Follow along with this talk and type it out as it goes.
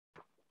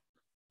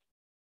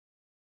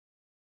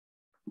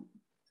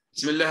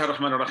بسم الله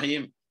الرحمن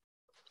الرحيم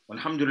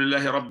والحمد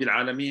لله رب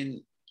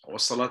العالمين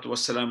والصلاة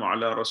والسلام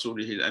على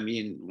رسوله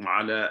الأمين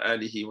وعلى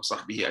آله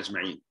وصحبه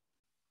أجمعين.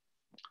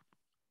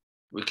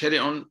 We carry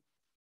on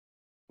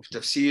with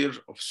tafsir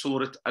of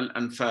Surah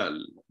al-Anfal,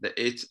 the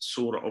 8th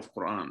Surah of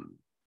Quran.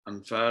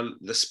 Anfal,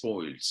 the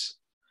spoils.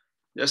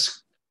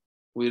 Yes,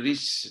 we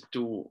reached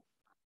to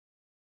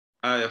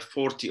ayah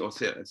 40 or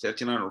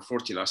 39 or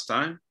 40 last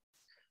time,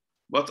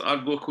 but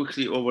I'll go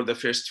quickly over the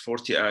first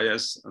 40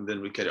 ayahs and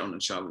then we carry on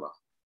inshallah.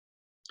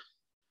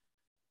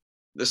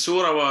 The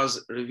surah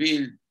was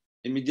revealed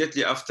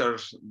immediately after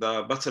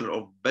the Battle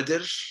of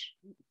Badr,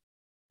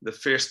 the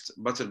first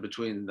battle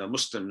between the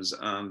Muslims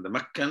and the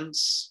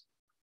Meccans.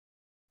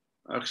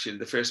 Actually,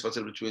 the first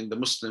battle between the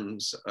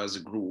Muslims as a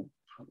group,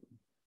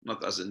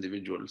 not as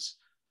individuals,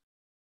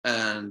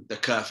 and the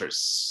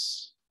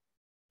Kafirs.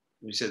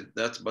 We said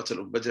that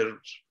Battle of Badr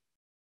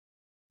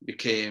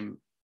became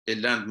a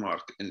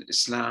landmark in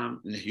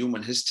Islam, in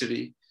human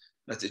history,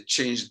 that it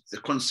changed the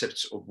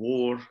concepts of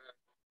war.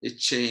 It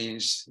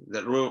changed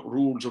the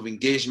rules of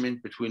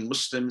engagement between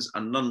Muslims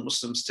and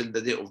non-Muslims till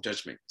the day of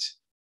judgment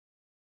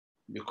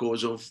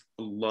because of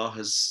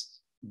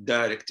Allah's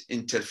direct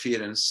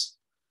interference,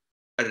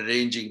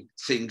 arranging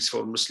things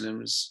for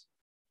Muslims,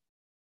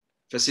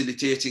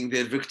 facilitating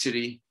their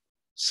victory,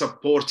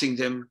 supporting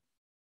them.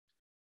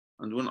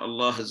 And when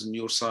Allah is on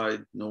your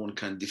side, no one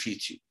can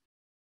defeat you.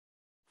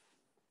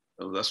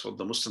 So that's what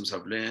the Muslims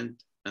have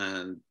learned,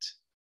 and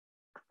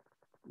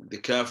the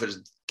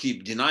Kafirs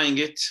keep denying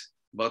it.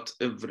 But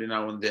every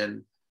now and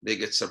then they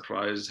get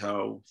surprised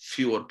how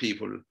fewer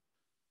people,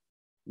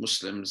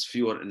 Muslims,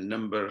 fewer in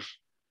number,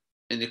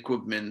 in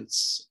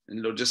equipments,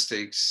 in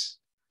logistics,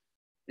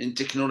 in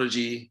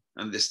technology,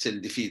 and they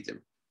still defeat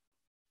them.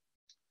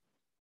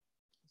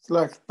 It's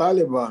like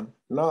Taliban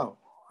now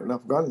in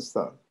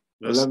Afghanistan.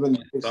 Yes, 11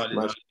 days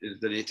Taliban is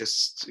the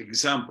latest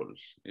example.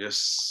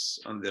 Yes,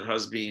 and there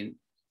been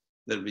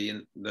the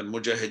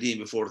Mujahideen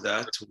before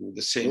that, who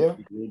the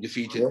same who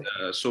defeated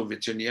the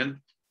Soviet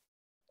Union.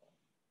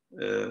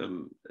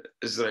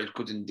 Israel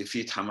couldn't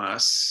defeat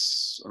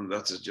Hamas, and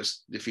that is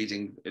just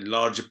defeating a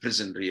large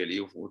prison, really,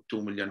 with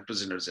 2 million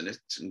prisoners in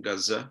it, in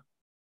Gaza.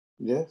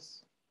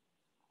 Yes.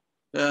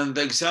 And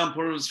the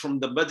examples from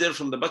the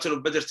Battle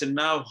of Badr till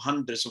now,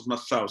 hundreds, if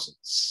not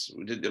thousands.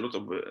 We did a lot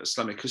of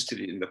Islamic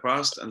history in the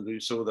past, and we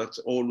saw that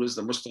always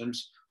the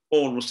Muslims,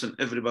 almost in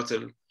every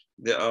battle,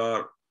 they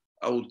are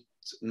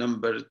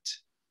outnumbered,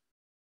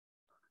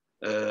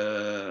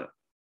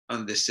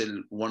 and they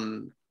still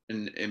won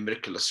in a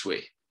miraculous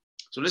way.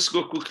 So let's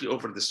go quickly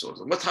over this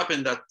story. What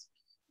happened that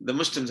the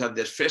Muslims had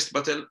their first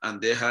battle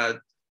and they had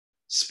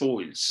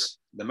spoils.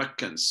 The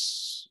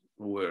Meccans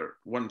were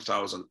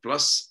 1,000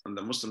 plus, and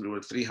the Muslims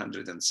were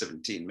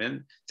 313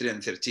 men,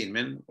 313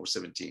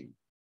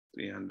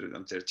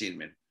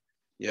 men.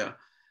 Yeah.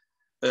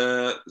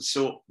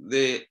 So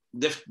they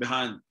left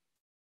behind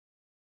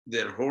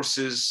their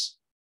horses,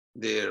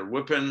 their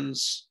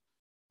weapons,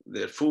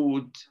 their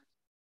food,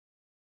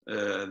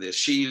 their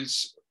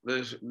shields.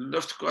 They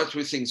left quite a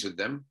few things with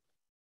them.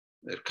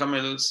 Their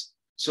camels.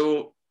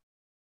 So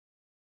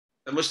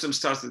the Muslims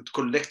started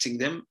collecting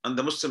them, and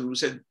the Muslims, we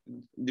said,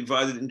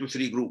 divided into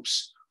 3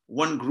 groups.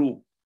 One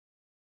group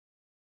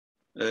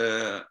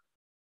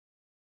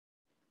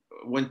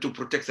went to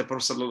protect the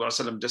Prophet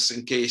ﷺ just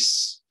in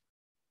case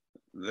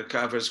the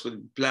Kafirs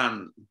could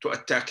plan to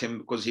attack him,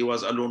 because he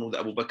was alone with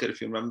Abu Bakr,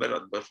 if you remember,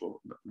 before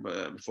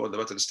the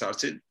battle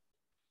started.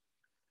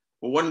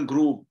 One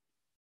group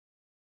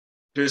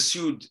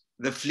pursued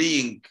the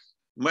fleeing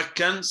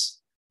Meccans,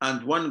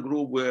 and one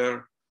group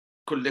were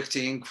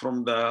collecting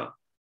from the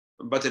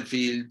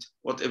battlefield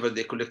whatever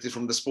they collected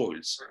from the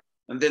spoils.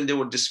 And then they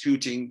were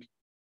disputing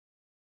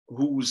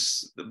who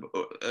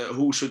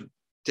should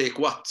take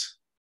what.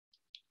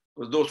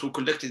 Because those who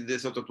collected, they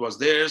thought it was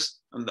theirs,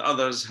 and the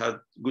others had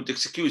good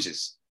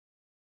excuses.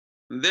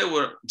 And they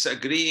were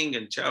disagreeing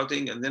and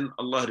shouting, and then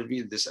Allah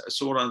revealed this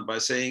surah by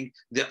saying,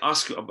 they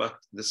ask you about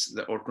this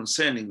or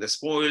concerning the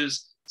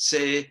spoils,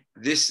 say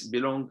it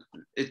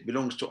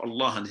belongs to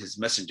Allah and His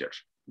Messenger.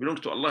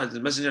 Belongs to Allah and His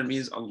Messenger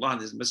means Allah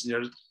and His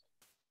Messenger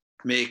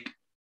make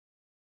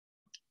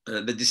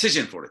the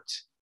decision for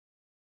it.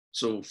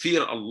 So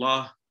fear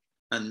Allah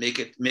and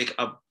make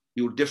up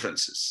your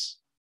differences.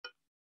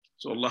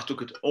 So Allah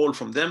took it all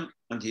from them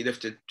and He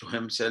left it to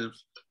Himself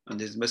and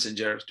His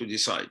Messenger to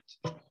decide.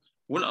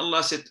 When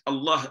Allah said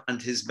Allah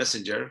and His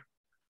Messenger,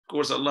 of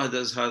course Allah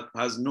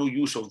has no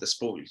use of the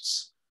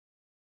spoils,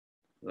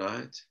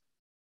 right?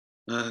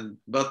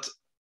 But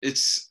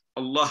it's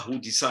Allah who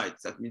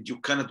decides. That means you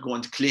cannot go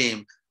and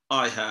claim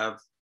I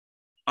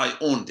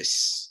own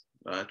this,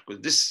 right?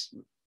 Because this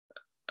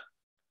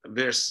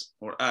verse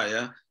or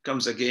ayah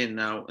comes again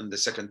now in the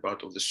second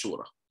part of the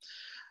surah.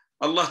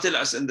 Allah tells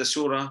us in the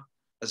surah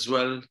as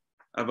well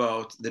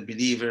about the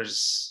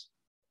believers.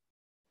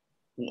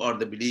 Who are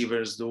the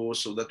believers? Those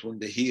so that when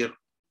they hear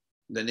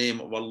the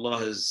name of Allah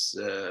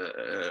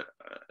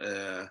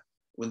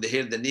when they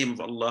hear the name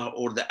of Allah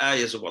or the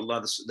ayahs of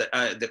Allah,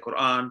 the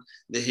Quran,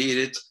 they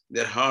hear it,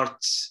 their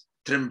hearts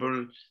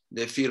tremble,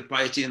 they fear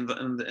piety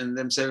in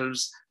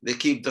themselves, they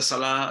keep the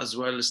salah as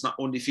well, it's not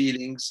only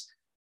feelings.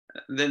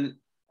 Then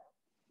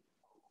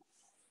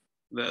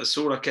the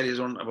surah carries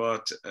on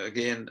about,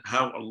 again,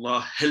 how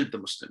Allah helped the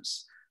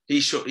Muslims.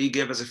 He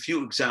gave us a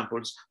few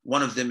examples.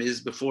 One of them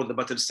is before the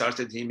battle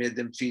started, he made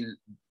them feel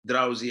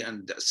drowsy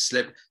and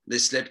they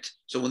slept.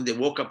 So when they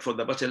woke up for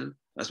the battle,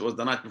 that was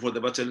the night before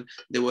the battle,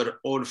 they were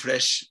all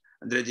fresh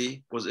and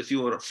ready. Because if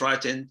you were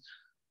frightened,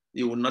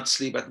 you will not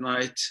sleep at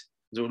night.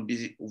 They will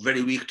be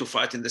very weak to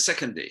fight in the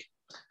second day.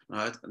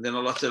 Right? And then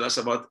Allah tells us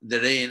about the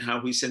rain,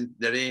 how He sent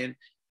the rain,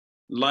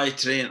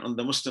 light rain on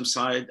the Muslim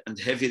side and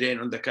heavy rain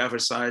on the Kafir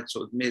side.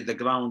 So it made the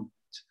ground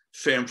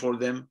firm for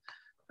them.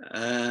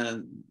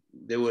 And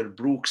there were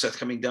brooks that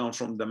coming down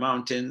from the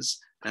mountains.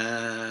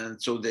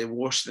 And so they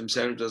washed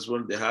themselves as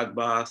well. They had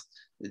bath,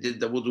 they did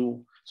the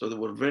wudu. So they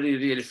were very,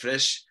 really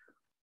fresh.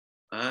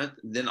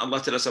 Then Allah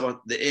tells us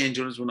about the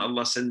angels. When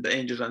Allah sent the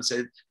angels and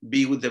said,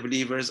 be with the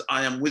believers,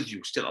 I am with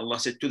you. Still Allah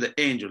said to the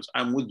angels,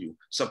 I'm with you.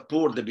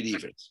 Support the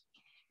believers.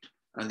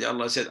 And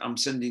Allah said, I'm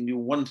sending you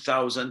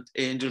 1,000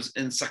 angels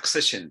in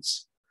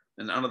successions.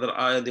 In another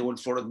ayah, they were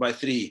followed by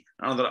 3.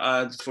 Another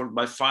ayah, followed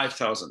by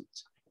 5,000.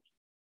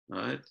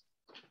 Right?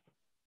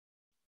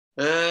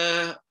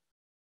 And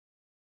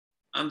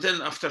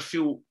then after a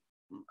few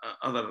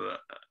other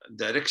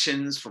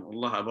directions from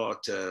Allah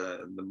about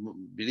the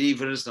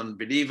believers,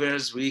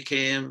 non-believers, we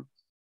came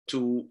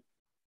to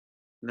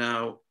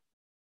now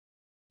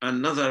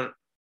another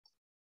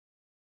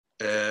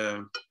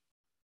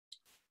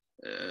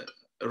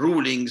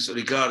rulings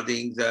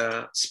regarding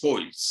the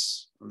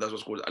spoils. And that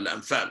was called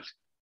al-Anfal.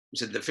 We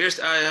said the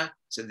first ayah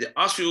said, they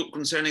ask you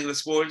concerning the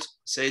spoils,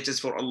 say it is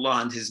for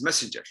Allah and His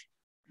Messenger.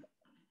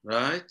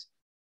 Right?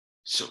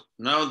 So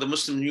now the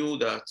Muslim knew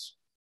that,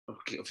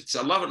 okay, if it's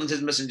Allah and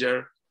His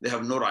Messenger, they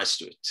have no rights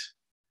to it.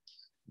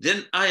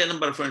 Then ayah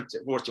number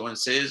 41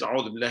 says,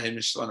 أعوذ بالله من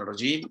الشيطان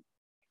الرجيم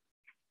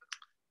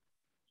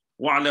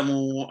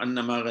واعلموا أن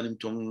ما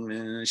غنمتم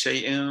من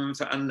شيء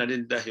فأن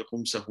لله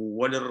خمسه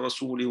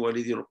وللرسول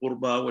ولذي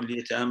القربى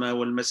واليتامى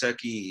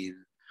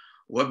والمساكين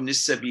وابن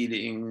السبيل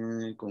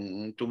إن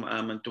كنتم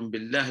آمنتم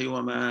بالله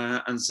وما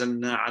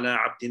أنزلنا على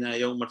عبدنا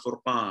يوم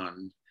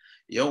الفرقان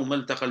يوم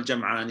التقى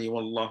الجمعان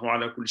والله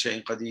على كل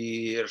شيء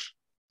قدير.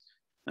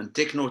 And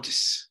take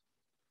notice,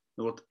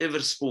 whatever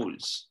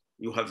spoils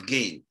you have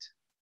gained,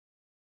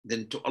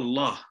 then to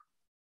Allah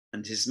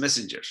and His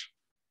Messenger,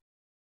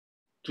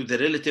 to the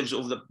relatives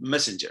of the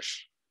Messenger,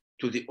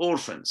 to the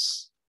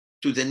orphans,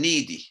 to the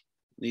needy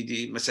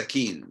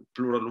masakin,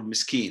 plural of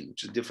miskin,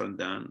 which is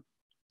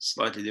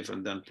slightly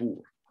different than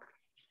poor,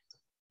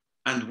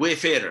 and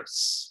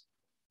wayfarers,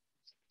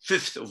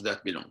 fifth of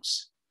that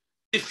belongs.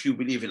 If you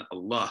believe in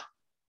Allah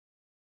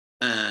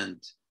and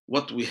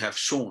what we have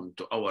shown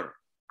to our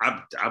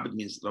abd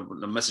means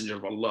the messenger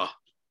of Allah,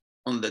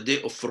 on the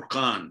day of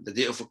Furqan, the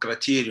day of a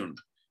criterion,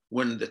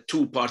 when the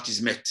two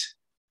parties met,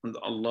 and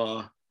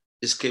Allah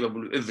is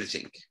capable of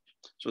everything.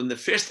 So in the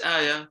first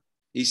ayah,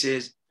 He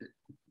says,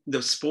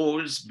 the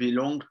spoils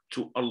belong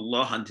to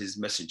Allah and His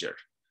Messenger.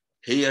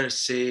 Here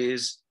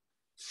says,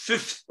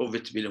 fifth of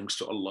it belongs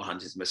to Allah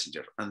and His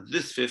Messenger. And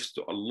this fifth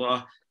to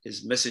Allah,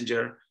 His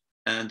Messenger,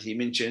 and He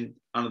mentioned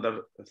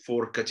another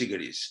 4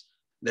 categories.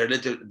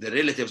 The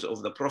relatives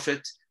of the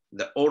Prophet,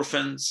 the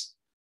orphans,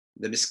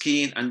 the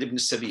miskin, and Ibn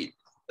Sabil.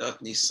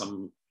 That needs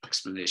some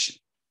explanation.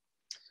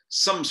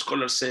 Some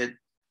scholars said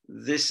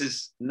this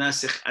is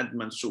nasikh ad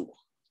mansukh.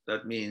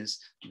 That means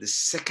the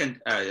second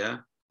ayah,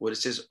 where it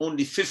says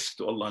only fifth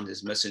to Allah and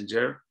His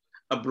Messenger,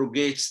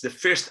 abrogates the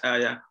first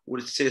ayah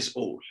where it says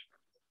all.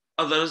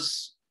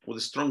 Others, with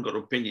a stronger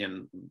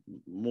opinion,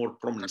 more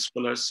prominent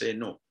scholars say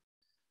no.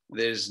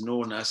 There is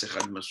no nasikh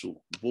ad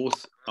mansukh.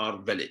 Both are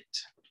valid.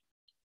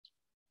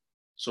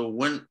 So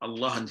when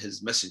Allah and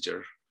His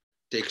Messenger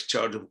take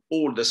charge of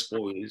all the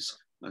spoils,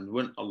 and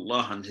when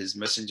Allah and His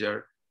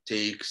Messenger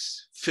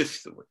takes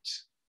fifth of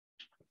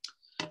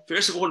it.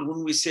 First of all,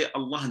 when we say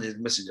Allah and His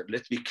Messenger,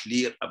 let's be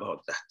clear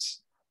about that.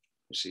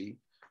 You see,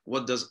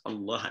 what does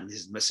Allah and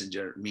His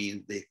Messenger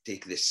mean? They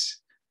take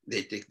this.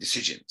 They take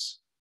decisions.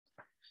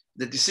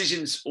 The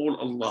decision is all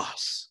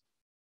Allah's.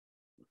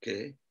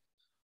 Okay?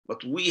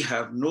 But we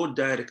have no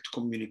direct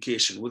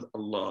communication with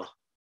Allah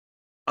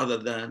other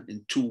than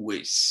in 2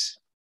 ways.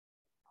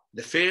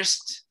 The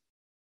first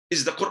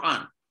is the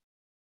Quran.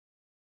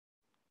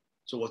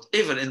 So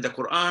whatever in the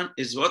Quran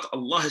is what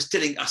Allah is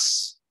telling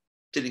us,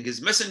 telling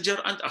His Messenger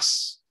and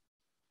us,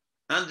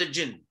 and the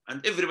jinn,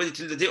 and everybody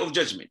till the day of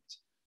judgment.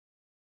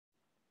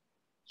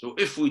 So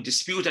if we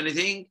dispute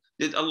anything,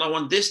 did Allah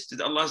want this?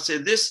 Did Allah say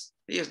this?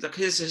 Yes,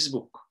 here's His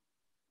book,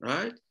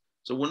 right?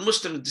 So when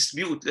Muslims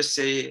dispute, let's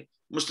say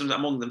Muslims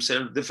among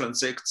themselves, different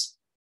sects,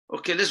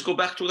 okay, let's go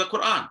back to the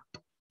Quran.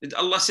 Did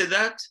Allah say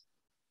that?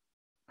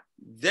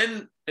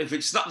 Then if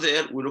it's not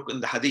there, we look in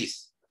the hadith.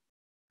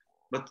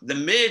 But the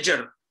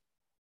major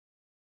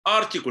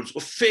articles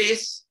of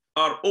faith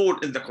are all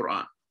in the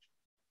Quran,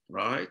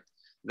 right?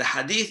 The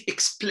hadith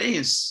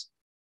explains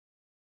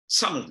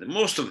some of them,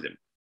 most of them,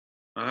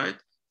 right?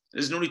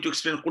 There's no need to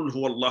explain قُلْ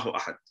هُوَ اللَّهُ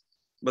أَحَدٌ.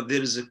 but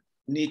there is a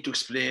need to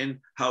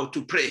explain how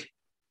to pray.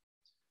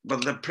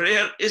 But the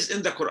prayer is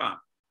in the Quran,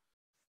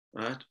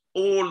 right?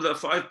 All the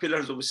 5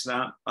 pillars of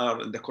Islam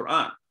are in the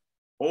Quran.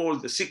 All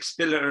the 6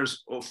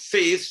 pillars of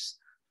faith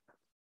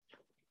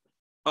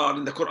are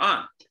in the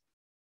Quran.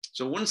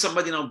 So when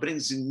somebody now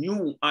brings a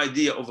new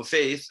idea of a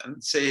faith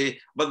and say,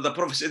 but the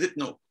Prophet said it,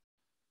 no.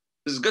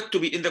 It's got to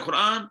be in the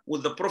Quran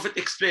with the Prophet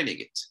explaining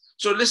it.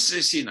 So let's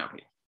see now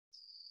here.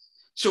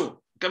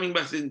 So coming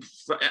back in,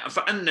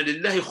 فَأَنَّ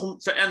لِلَّهِ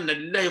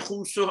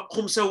خُمْسَهُ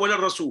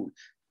وَلِلرَّسُولِ.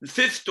 The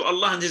 5th to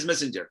Allah and His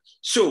Messenger.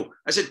 So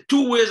I said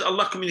 2 ways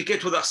Allah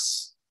communicates with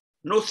us.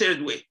 No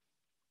third way.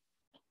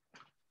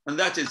 And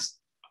that is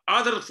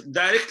either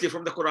directly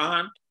from the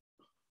Quran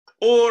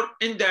or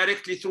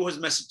indirectly through His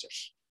Messenger.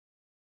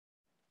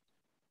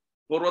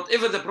 For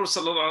whatever the Prophet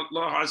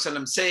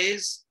ﷺ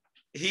says,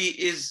 he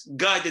is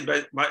guided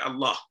by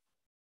Allah.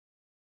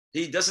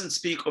 He doesn't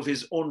speak of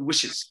his own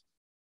wishes.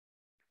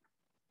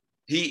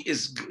 He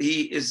is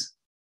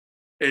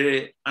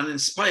an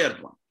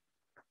inspired one.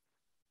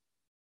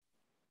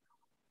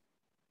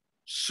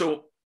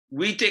 So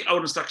we take our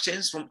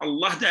instructions from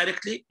Allah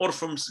directly or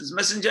from His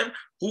Messenger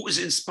who is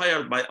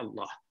inspired by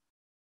Allah,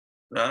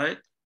 right?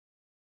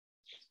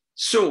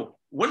 So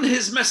when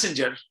His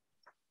Messenger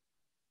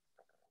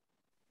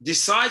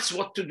decides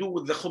what to do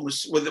with the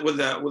khums, with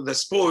the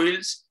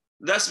spoils,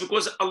 that's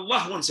because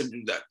Allah wants him to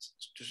do that.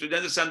 To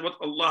understand what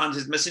Allah and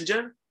His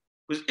Messenger,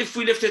 because if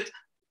we left it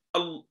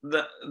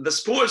the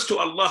spoils to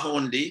Allah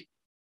only,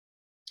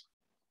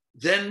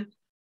 then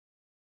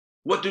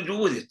what to do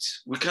with it?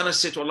 We cannot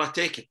say to Allah,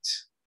 take it.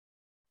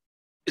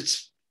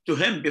 It's to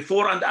Him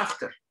before and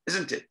after,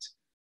 isn't it?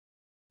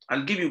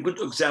 I'll give you a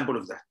good example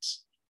of that.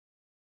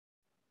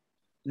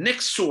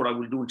 Next surah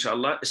we'll do,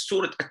 inshallah, is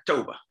Surah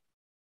At-Tawbah.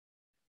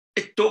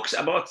 It talks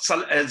about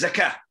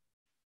zakah,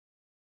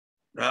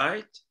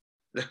 right?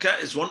 Zakah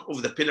is one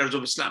of the pillars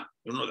of Islam.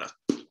 You know that.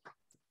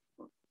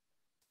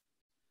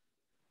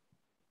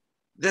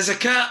 The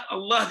zakah,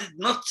 Allah did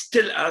not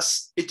tell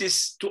us it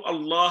is to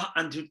Allah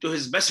and to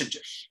His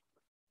Messenger.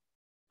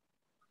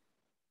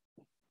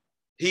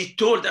 He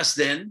told us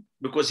then,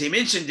 because He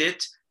mentioned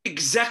it,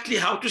 exactly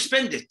how to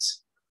spend it.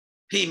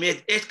 He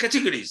made 8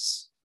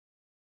 categories.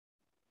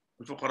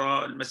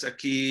 الفقراء,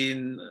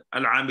 المساكين,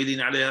 العاملين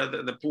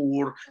عليها, the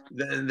poor,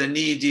 the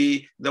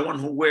needy, the one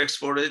who works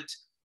for it,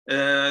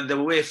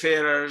 the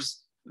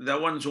wayfarers, the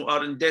ones who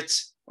are in debt.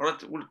 All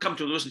right, we'll come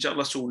to those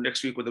inshallah soon,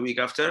 next week or the week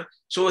after.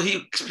 So he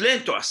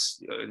explained to us,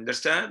 you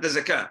understand, the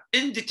zakah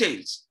in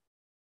details,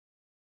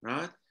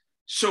 right?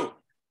 So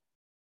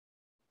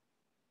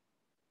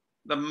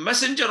the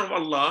Messenger of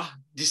Allah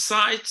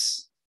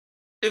decides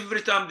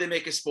every time they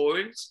make a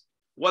spoils,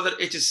 whether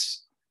it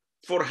is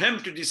for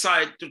him to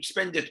decide to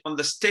spend it on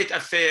the state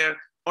affair,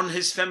 on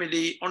his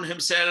family, on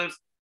himself.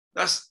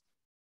 That's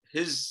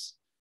his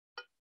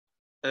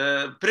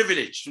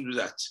privilege to do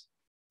that.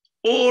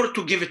 Or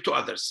to give it to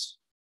others,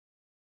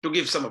 to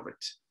give some of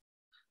it.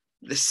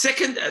 The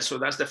second, so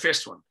that's the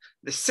first one.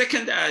 The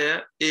second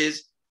ayah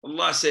is,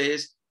 Allah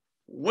says,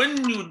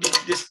 when you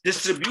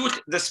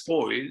distribute the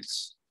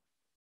spoils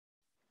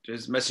to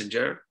His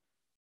Messenger,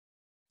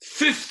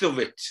 5th of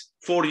it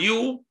for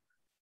you,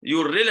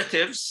 your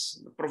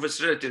relatives, the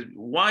Prophet's relatives.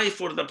 Why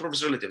for the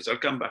Prophet's relatives? I'll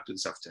come back to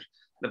this after.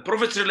 The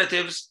Prophet's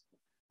relatives,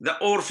 the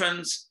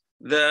orphans,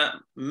 the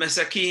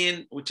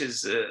masakin, which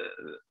is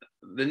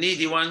the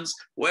needy ones,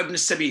 wa ibn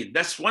sabil.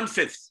 That's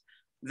 1/5.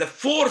 The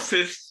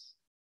 4/5,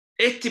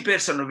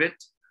 80% of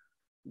it,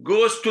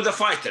 goes to the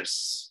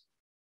fighters.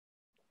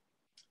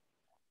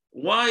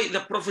 Why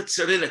the Prophet's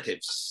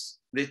relatives?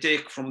 They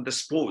take from the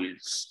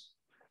spoils.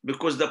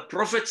 Because the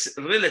Prophet's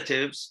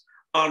relatives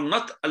are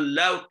not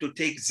allowed to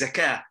take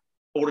zakah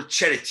or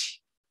charity.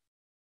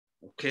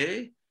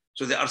 Okay?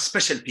 So they are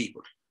special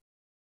people.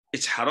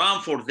 It's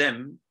haram for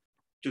them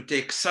to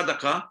take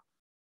sadaqah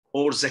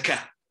or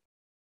zakah.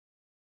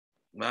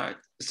 Right?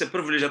 It's a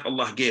privilege that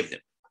Allah gave them.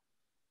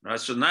 Right?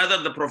 So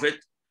neither the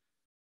Prophet,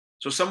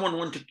 so someone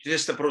wanted to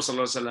test the Prophet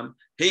ﷺ,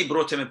 he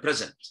brought him a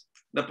present.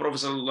 The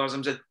Prophet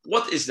ﷺ said,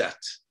 what is that?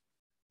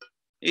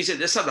 He said,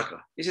 a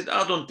sadaqah. He said,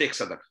 I don't take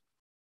sadaqah.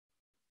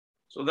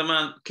 So the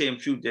man came a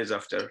few days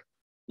after,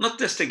 not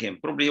testing him,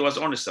 probably he was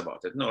honest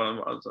about it. No,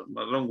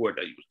 wrong word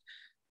I used.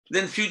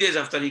 Then a few days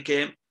after he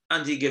came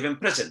and he gave him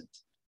present.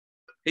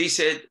 He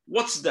said,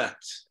 what's that?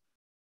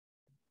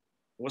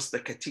 What's the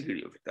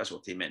category of it? That's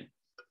what he meant,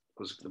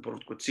 because the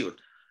Prophet could see it.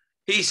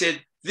 He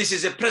said, this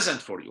is a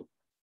present for you.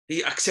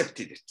 He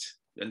accepted it.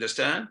 You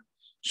understand?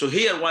 So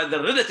here, why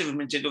the relative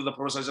mentioned of the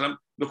Prophet ﷺ,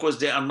 because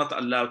they are not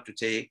allowed to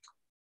take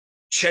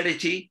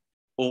charity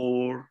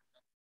or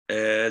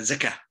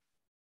zakah.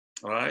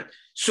 All right?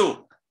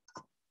 So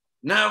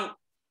now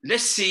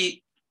let's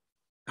see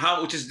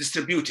how it is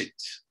distributed.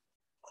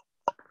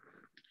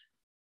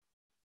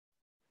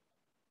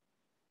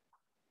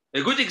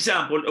 A good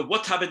example of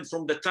what happened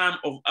from the time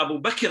of Abu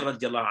Bakr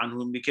radiallahu anhu,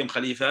 who became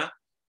Khalifa,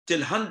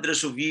 till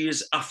hundreds of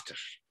years after.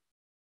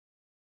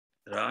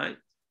 Right?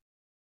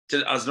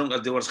 Till as long as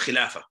there was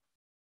Khilafah.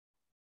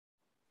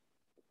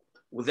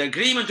 with the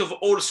agreement of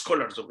all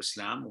scholars of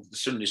Islam, of the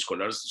Sunni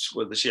scholars,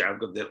 where the Shia have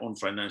got their own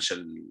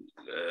financial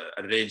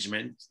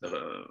arrangement,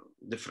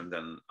 different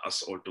than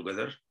us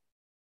altogether.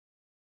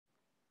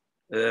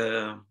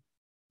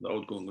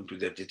 Without going into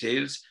their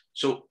details.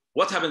 So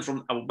what happened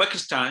from Abu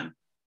Bakr's time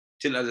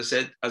till, as I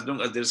said, as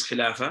long as there's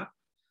Khilafah,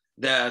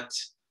 that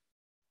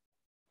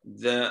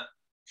the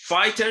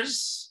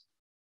fighters,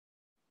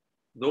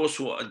 those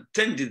who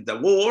attended the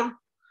war,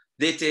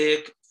 they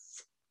take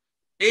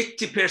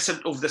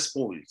 80% of the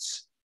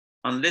spoils,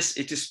 unless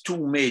it is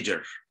too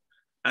major,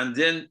 and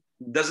then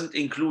doesn't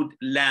include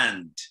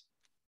land.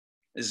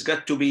 It's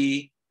got to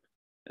be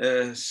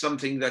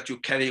something that you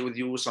carry with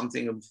you,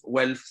 something of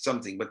wealth,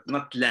 something, but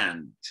not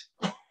land,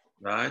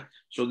 right?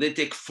 So they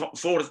take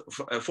fourth,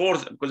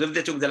 because if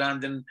they took the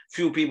land, then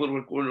few people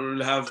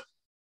will have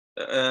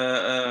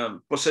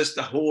possessed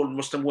the whole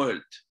Muslim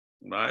world,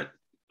 right?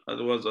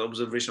 That was the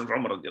observation of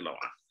Umar radiallahu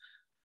anhu.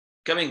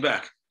 Coming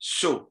back,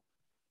 so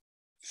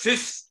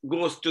fifth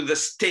goes to the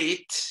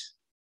state,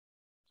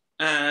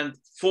 and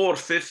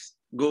 4/5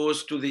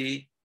 goes to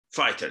the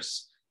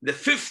fighters. The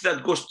fifth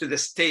that goes to the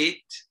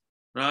state,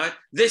 right?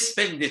 They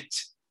spend it.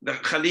 The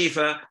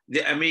Khalifa,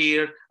 the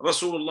Amir,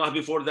 Rasulullah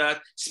before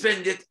that,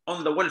 spend it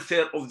on the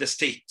welfare of the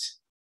state.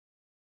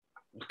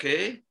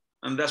 Okay?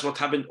 And that's what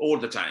happened all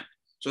the time.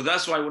 So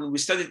that's why when we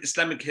studied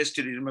Islamic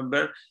history,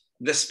 remember,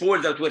 the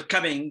spoil that were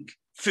coming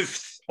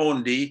fifth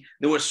only,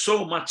 there was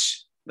so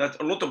much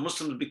that a lot of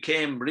Muslims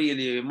became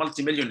really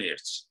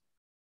multimillionaires,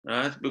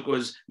 right?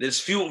 Because there's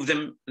few of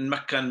them in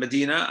Mecca and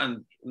Medina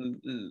and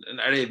in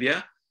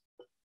Arabia,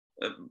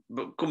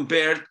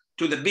 compared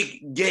to the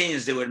big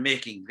gains they were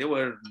making. They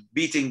were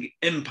beating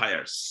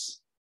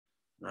empires,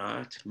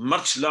 right?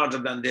 Much larger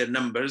than their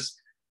numbers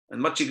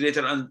and much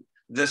greater. And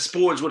the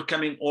spoils were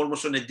coming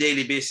almost on a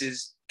daily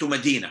basis to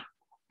Medina.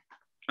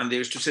 And they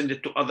used to send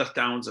it to other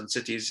towns and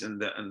cities in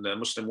the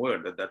Muslim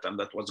world at that time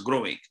that was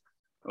growing.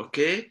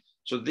 Okay?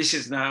 So this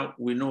is now,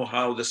 we know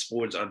how the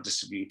spoils are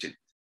distributed,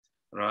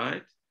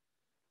 right?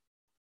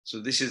 So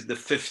this is the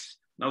fifth.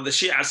 Now the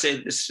Shia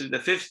said the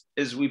fifth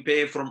is we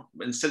pay from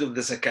instead of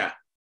the zakah.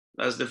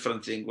 That's a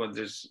different thing. What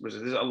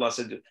Allah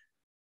said,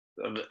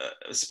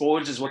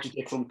 spoils is what you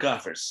take from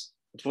kafirs.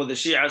 But for the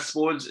Shia,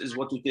 spoils is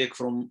what you take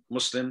from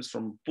Muslims,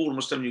 from poor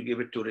Muslim, you give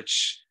it to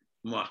rich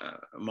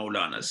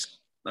Maulanas.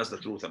 That's the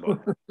truth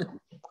about it.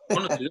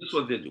 Honestly, that's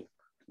what they do.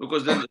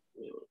 Because then,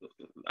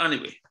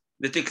 anyway,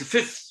 they take the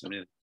fifth,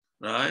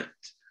 right?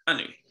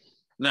 Anyway,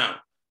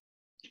 now,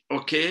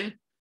 okay.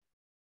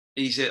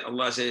 He said,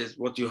 Allah says,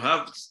 what you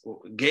have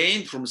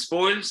gained from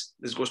spoils,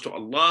 this goes to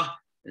Allah,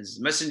 His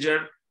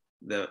Messenger,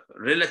 the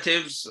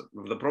relatives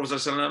of the Prophet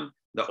ﷺ,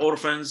 the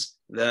orphans,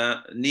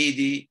 the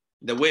needy,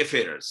 the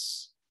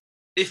wayfarers.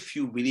 If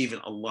you believe in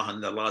Allah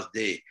and the last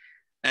day,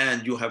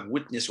 and you have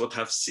witnessed what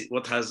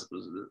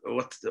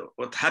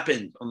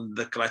happened on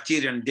the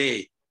Criterion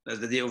Day, that's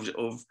the day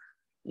of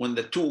when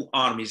the two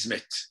armies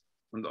met,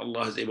 and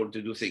Allah is able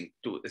to do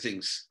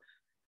things.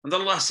 And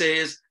Allah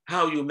says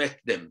how you met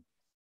them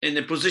in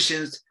the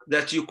positions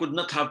that you could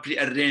not have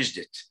prearranged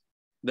it.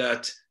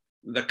 That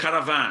the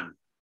caravan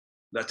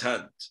that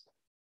had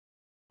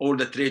all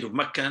the trade of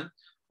Mecca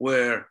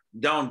were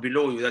down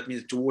below you. That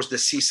means towards the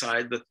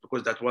seaside,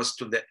 because that was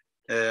to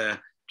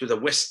the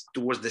west,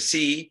 towards the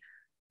sea,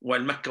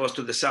 while Mecca was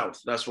to the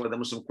south. That's why the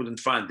Muslim couldn't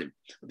find them.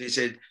 They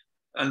said,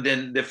 and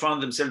then they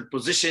found themselves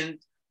positioned.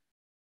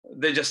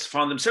 They just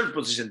found themselves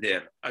positioned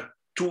there at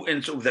two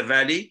ends of the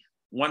valley.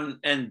 One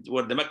end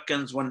were the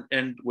Meccans, one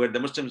end were the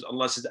Muslims.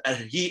 Allah said,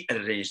 He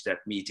arranged that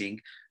meeting.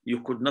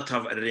 You could not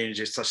have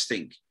arranged such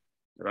thing,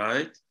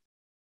 right?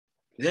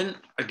 Then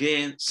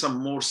again,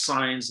 some more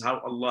signs how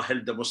Allah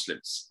helped the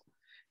Muslims.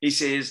 He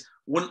says,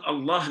 when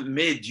Allah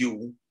made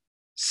you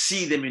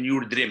see them in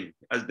your dream,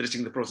 as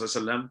addressing the Prophet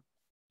ﷺ,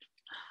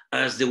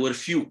 as they were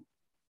few.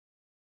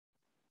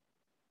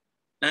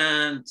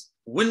 And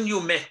when you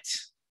met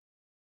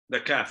the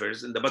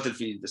Kafirs in the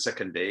battlefield the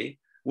second day,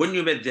 when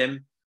you met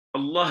them,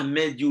 Allah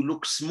made you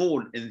look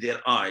small in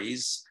their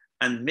eyes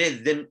and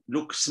made them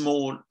look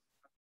small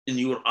in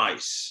your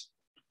eyes.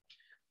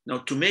 Now,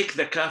 to make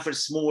the Kafir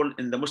small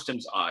in the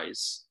Muslims'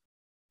 eyes,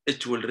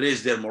 it will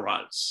raise their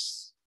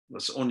morals.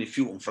 There's only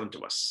few in front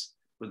of us.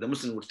 But the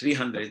Muslims were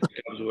 300, the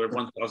Kafirs were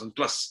 1,000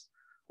 plus.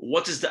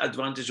 What is the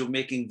advantage of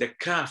making the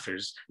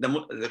Kafirs, the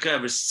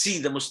Kafirs see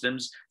the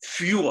Muslims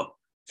few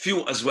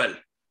as well?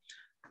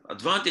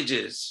 Advantage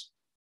is,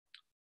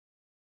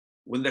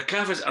 when the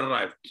Kafirs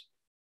arrived,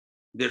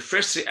 their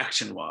first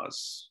reaction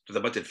was to the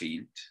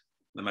battlefield,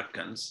 the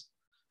Meccans.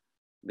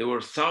 There were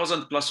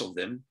 1,000 plus of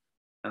them,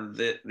 and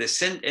they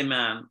sent a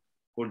man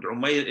called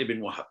Umayr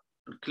ibn Wahab,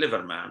 a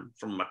clever man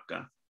from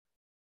Mecca,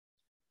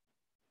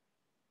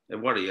 a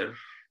warrior,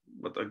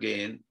 but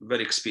again,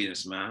 very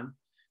experienced man.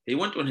 He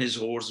went on his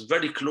horse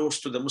very close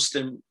to the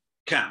Muslim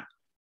camp,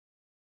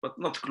 but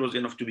not close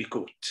enough to be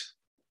caught.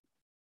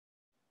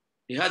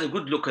 He had a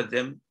good look at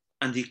them,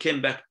 and he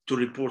came back to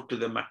report to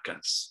the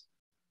Meccans.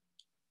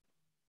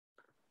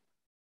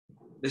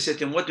 They said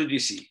to him, what did you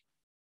see?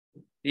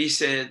 He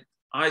said,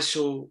 I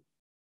saw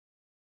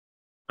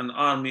an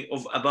army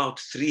of about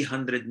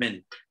 300 men,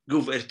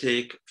 give or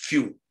take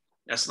few.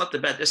 That's not a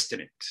bad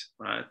estimate,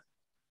 right?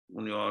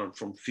 When you are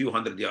from few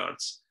hundred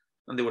yards,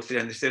 and they were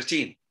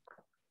 313.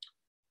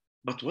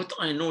 But what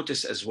I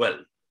noticed as well,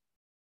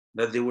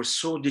 that they were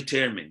so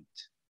determined.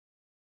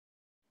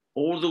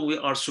 Although we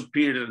are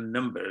superior in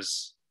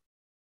numbers,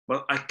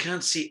 but I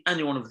can't see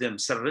any one of them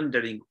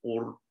surrendering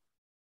or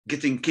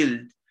getting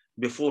killed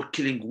before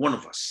killing one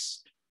of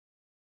us.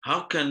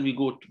 How can we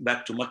go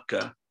back to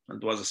Mecca,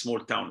 and it was a small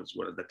town as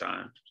well at the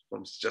time, it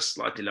was just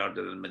slightly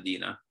larger than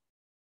Medina.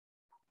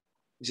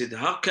 He said,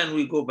 how can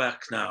we go back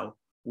now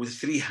with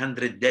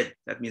 300 dead?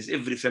 That means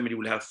every family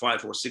will have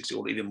 5 or 6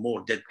 or even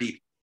more dead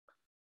people.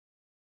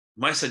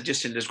 My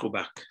suggestion, let's go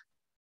back.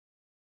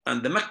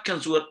 And the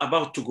Meccans were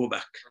about to go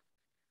back.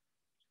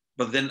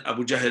 But then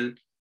Abu Jahl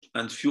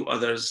and few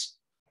others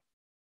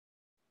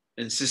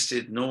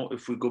insisted, no,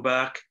 if we go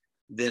back,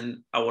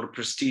 then our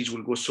prestige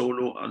will go so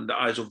low in the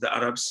eyes of the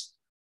Arabs.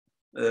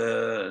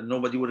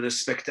 Nobody will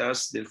respect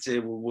us. They'll say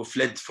we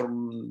fled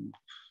from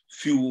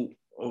few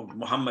of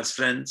Muhammad's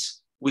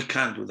friends. We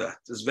can't do that.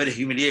 It's very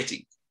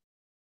humiliating.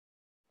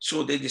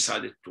 So they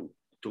decided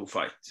to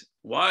fight.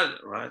 Why?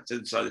 Right? They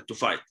decided to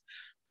fight.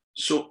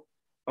 So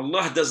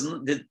Allah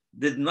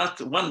did not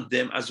want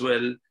them as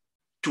well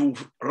to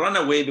run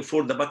away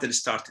before the battle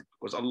started,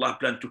 because Allah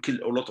planned to kill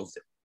a lot of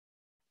them.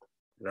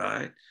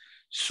 Right?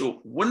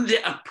 So when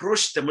they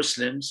approached the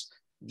Muslims,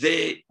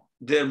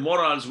 their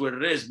morals were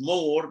raised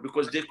more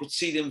because they could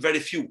see them very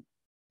few.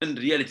 In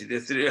reality, there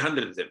are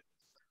 300 of them.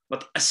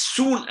 But as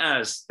soon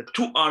as the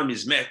two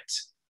armies met,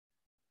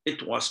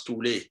 it was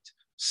too late.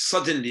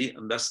 Suddenly,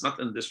 and that's not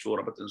in this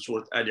surah, but in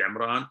Surah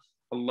Al-Imran,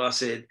 Allah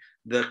said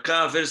the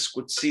Kafirs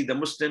could see the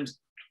Muslims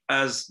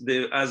as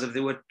if they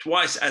were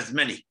twice as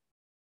many.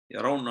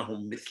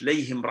 يَرَوْنَهُمْ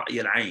مِثْلَيْهِمْ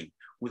رَأْيَ الْعَيْنِ.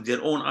 With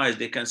their own eyes,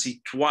 they can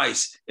see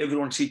twice.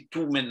 Everyone see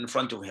 2 men in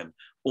front of him,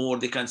 or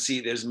they can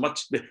see there's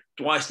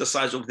twice the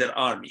size of their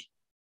army.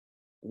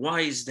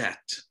 Why is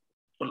that?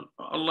 Well,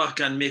 Allah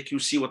can make you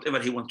see whatever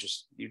He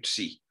wants you to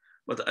see.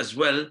 But as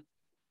well,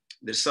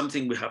 there's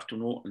something we have to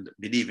know and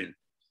believe in.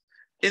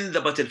 In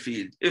the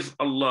battlefield, if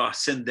Allah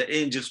sent the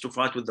angels to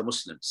fight with the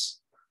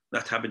Muslims,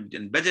 that happened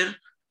in Badr,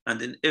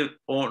 and in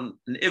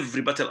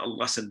every battle,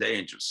 Allah sent the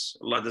angels.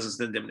 Allah doesn't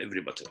send them in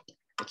every battle,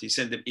 but He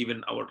sent them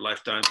even our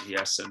lifetime. He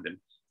has sent them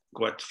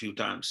quite a few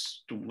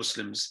times to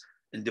Muslims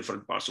in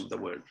different parts of the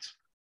world.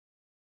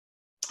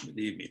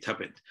 Believe me, it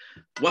happened.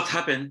 What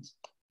happened?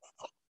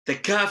 The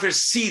Kafirs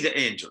see the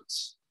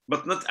angels,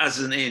 but not as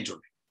an angel,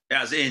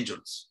 as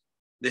angels.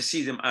 They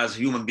see them as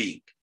human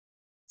beings,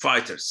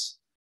 fighters.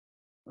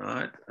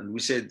 Right? And we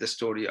said the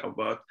story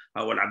about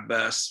how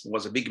al-Abbas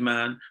was a big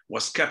man,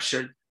 was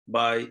captured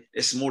by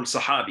a small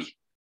Sahabi.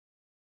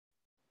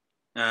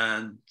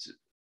 And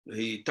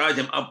he tied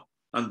him up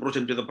and brought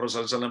him to the Prophet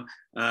ﷺ,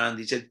 and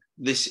he said,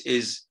 this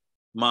is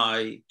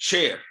my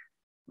share.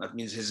 That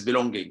means his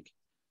belonging.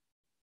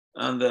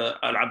 And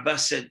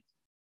al-Abbas said,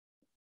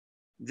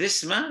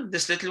 this man,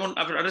 this little one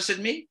arrested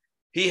me,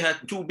 he had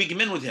 2 big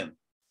men with him.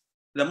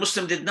 The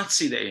Muslim did not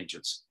see the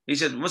angels. He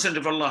said, Messenger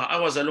of Allah, I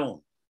was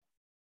alone.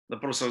 The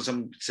Prophet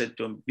ﷺ said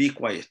to him, be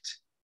quiet.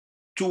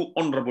 2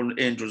 honorable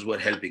angels were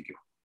helping you.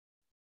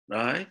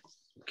 Right?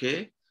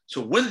 Okay.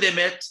 So when they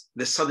met,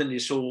 they suddenly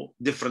saw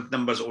different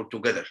numbers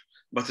altogether.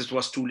 But it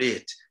was too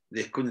late.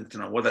 They couldn't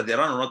know whether they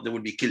run or not, they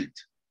will be killed.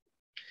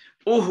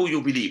 O who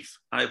you believe,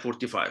 Ayah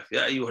 45,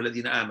 يا أيها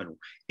الذين آمنوا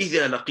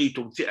إذا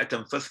لقيتم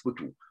فئة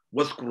فاثبتوا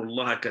واذكروا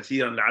الله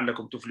كثيرا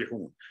لعلكم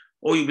تفلحون.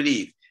 O you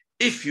believe,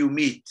 if you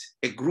meet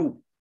a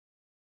group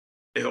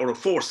or a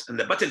force in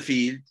the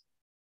battlefield,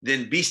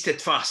 then be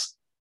steadfast,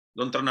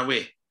 don't run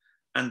away,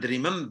 and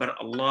remember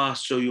Allah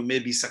so you may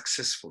be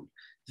successful.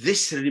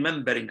 This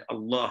remembering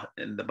Allah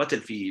in the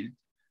battlefield,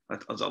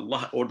 as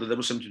Allah ordered the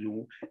Muslim to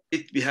do,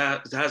 it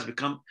has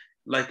become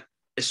like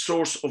a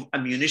source of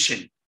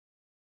ammunition.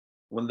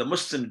 When the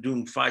Muslims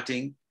doing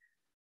fighting,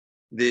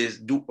 they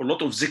do a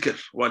lot of zikr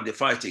while they're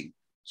fighting.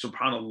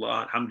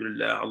 Subhanallah,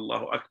 Alhamdulillah,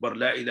 Allahu Akbar,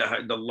 La ilaha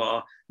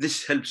illallah.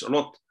 This helps a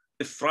lot.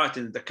 It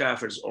frightens the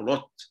kafirs a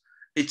lot.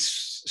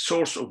 It's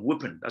source of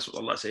weapon. That's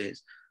what Allah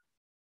says.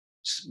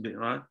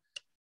 Right?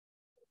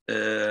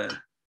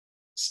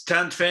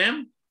 Stand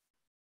firm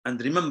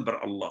and remember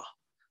Allah.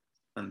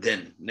 And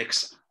then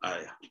next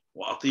ayah.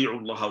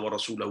 وَأَطِيعُوا اللَّهَ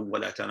وَرَسُولَهُ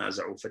وَلَا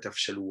تَنَازَعُوا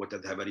فَتَفْشَلُوا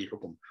وَتَذْهَبَ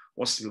رِيحُكُمْ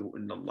وَاصْبِرُوا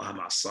إِنَّ اللَّهَ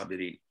مَعَ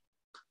الصَّابِرِينَ.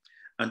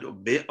 And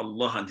obey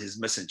Allah and His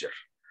Messenger,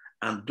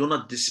 and do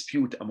not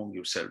dispute among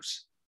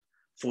yourselves.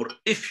 For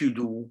if you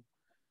do,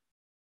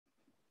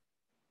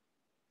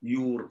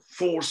 your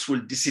force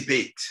will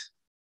dissipate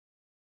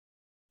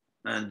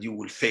and you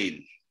will fail.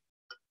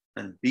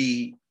 And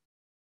be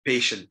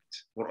patient,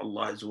 for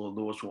Allah is with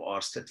those who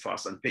are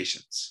steadfast and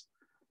patient.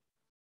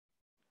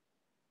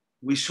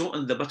 We saw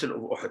in the Battle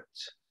of Uhud,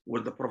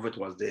 where the Prophet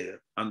was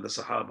there and the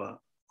Sahaba,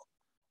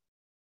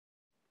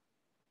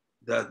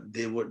 that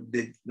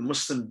the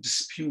Muslims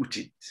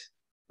disputed.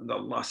 And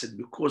Allah said,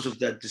 because of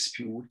that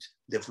dispute,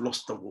 they've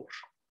lost the war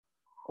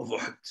of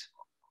Uhud.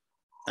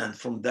 And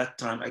from that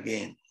time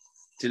again,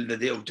 till the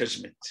day of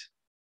judgment,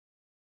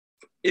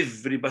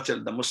 every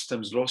battle the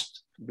Muslims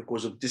lost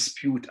because of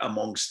dispute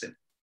amongst them.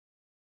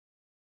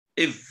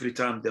 Every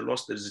time they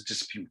lost, there is a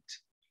dispute.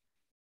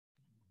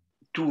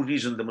 Two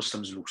reasons the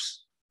Muslims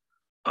lose.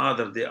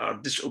 Either they are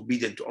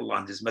disobedient to Allah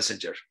and His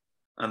Messenger,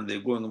 and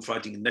they're going and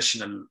fighting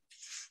national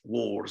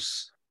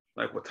wars,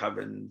 like what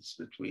happens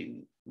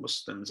between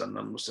Muslims and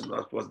non-Muslims.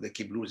 That's what they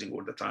keep losing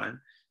all the time.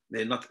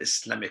 They're not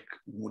Islamic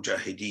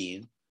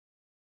mujahideen,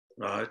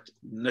 right?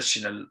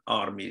 National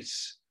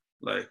armies,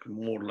 like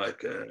more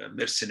like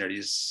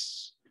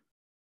mercenaries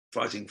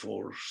fighting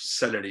for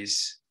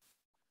salaries,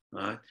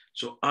 right?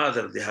 So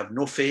either they have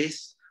no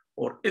faith,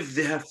 or if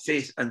they have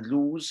faith and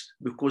lose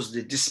because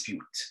they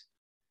dispute.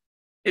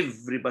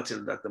 Every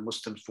battle that the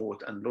Muslims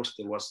fought and lost,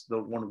 there was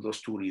one of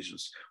those two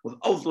reasons.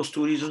 Without those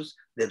two reasons,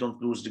 they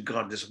don't lose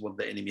regardless of what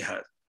the enemy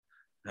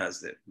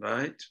has there,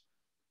 right?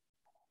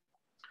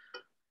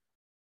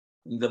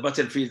 In the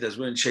battlefield, as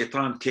when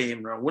Shaitan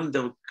came, when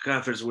the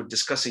Kafirs were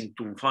discussing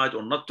to fight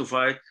or not to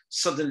fight,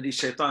 suddenly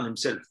Shaitan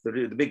himself,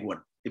 the big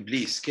one,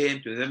 Iblis,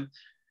 came to them,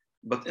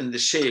 but in the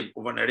shape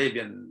of an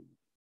Arabian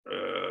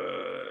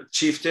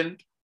chieftain.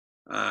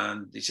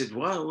 And he said,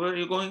 well, where are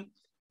you going?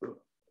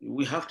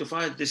 We have to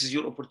fight. This is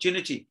your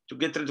opportunity to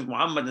get rid of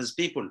Muhammad and his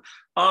people.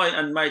 I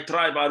and my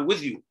tribe are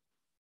with you.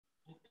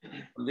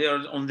 They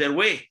are on their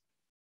way.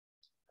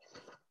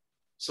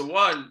 So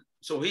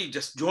he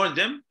just joined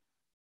them,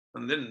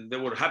 and then they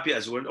were happy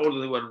as well.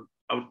 Although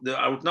they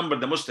outnumbered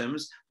the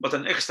Muslims, but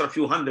an extra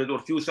few hundred or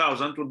few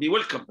thousand would be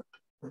welcome.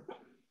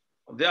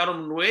 They are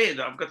on the way.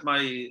 I've got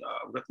my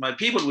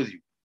people with you.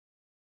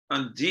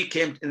 And he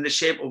came in the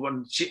shape of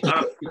an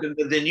Arab people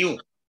that they knew,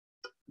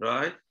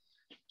 right?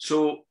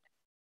 So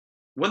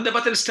when the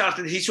battle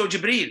started, he saw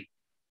Jibreel.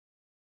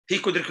 He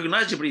could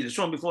recognize Jibreel. He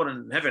saw him before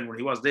in heaven when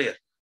he was there.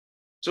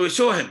 So he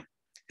saw him.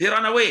 He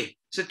ran away. He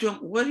said to him,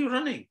 where are you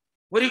running?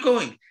 Where are you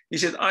going? He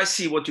said, I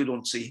see what you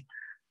don't see.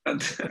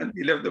 And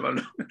he left them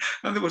alone.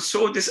 And they were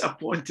so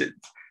disappointed,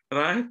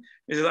 right?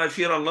 He said, I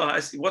fear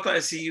Allah. What I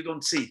see, you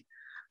don't see.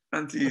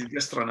 And he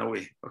just ran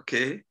away,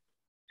 okay?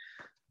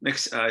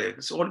 Next ayah.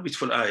 It's all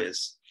beautiful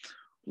ayahs.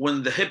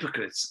 When the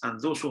hypocrites and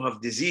those who have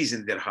disease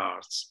in their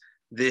hearts,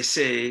 they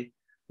say,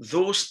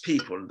 those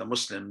people, the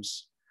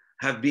Muslims,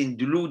 have been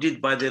deluded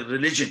by their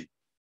religion.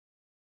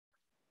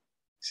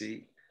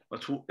 See,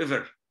 but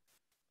whoever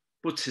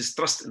puts his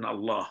trust in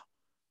Allah,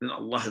 then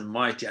Allah is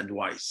mighty and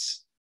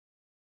wise.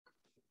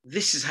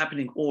 This is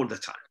happening all the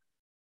time.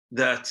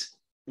 That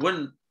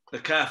when the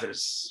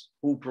Kafirs,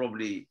 who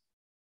probably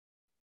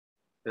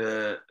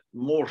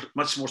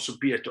much more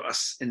superior to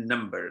us in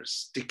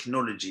numbers,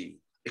 technology,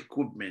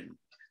 equipment,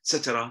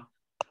 etc.,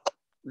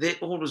 they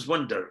always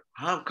wonder,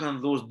 how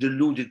can those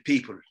deluded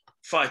people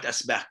fight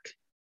us back?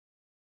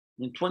 I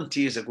mean, 20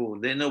 years ago,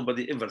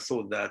 nobody ever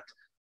thought that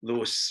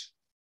those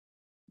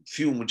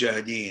few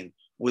mujahideen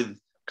with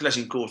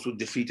Kalashnikovs would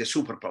defeat a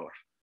superpower.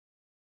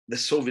 The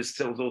Soviets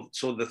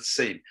saw the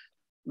same.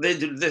 They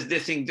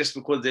think just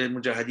because they're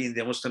mujahideen,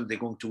 they're Muslim, they're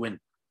going to win.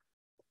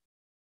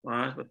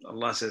 Right? But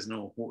Allah says,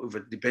 no,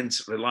 whoever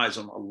relies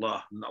on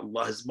Allah, and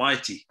Allah is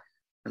mighty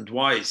and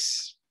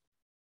wise.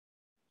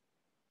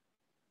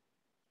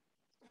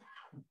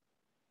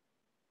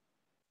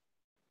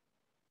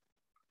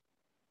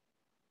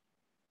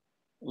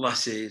 Allah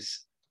says,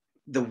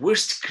 the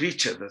worst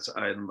creature, that's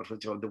ayah number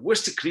 51, the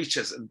worst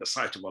creatures in the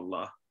sight of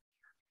Allah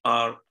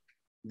are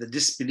the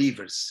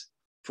disbelievers,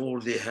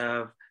 for they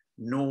have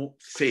no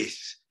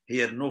faith.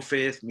 Here, no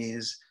faith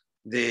means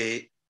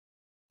they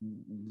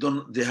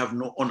have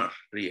no honor,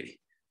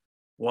 really.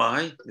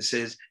 Why? It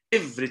says,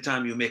 every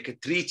time you make a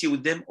treaty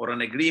with them or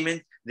an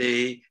agreement,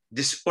 they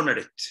dishonor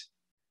it.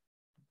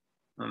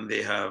 And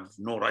they have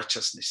no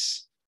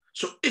righteousness.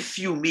 So if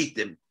you meet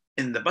them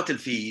in the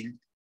battlefield,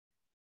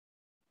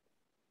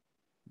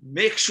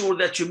 make sure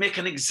that you make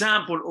an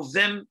example of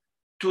them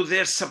to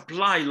their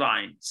supply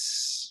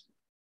lines.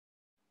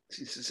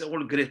 It's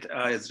all great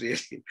ayahs,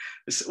 really.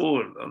 It's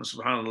all,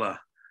 subhanAllah.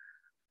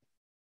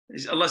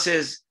 Allah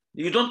says,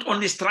 you don't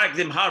only strike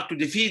them hard to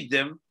defeat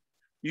them,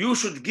 you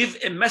should give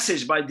a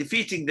message by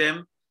defeating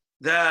them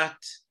that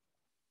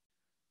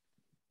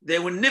they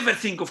will never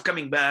think of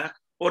coming back,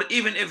 or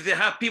even if they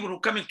have people who are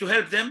coming to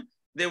help them,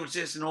 they will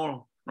say,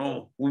 no,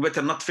 we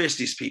better not face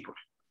these people.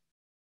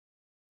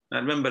 I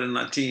remember in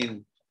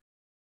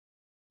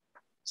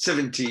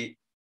 1970,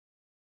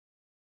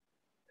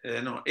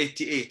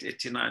 88,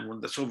 89,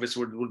 when the Soviets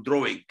were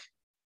withdrawing,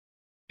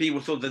 people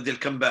thought that they'll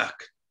come back.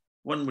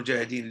 One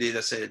Mujahideen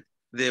leader said,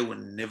 they will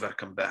never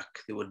come back.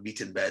 They were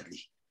beaten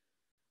badly.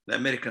 The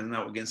Americans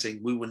now again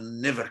saying, we will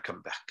never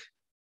come back.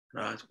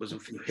 Right? Because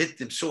if you hit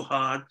them so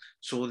hard,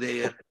 so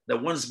the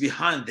ones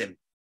behind them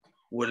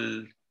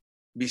will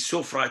be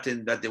so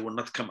frightened that they will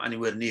not come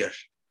anywhere near.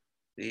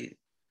 You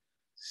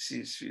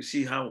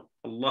see how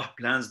Allah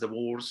plans the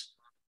wars,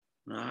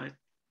 right?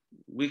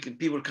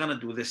 People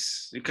cannot do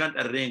this. You can't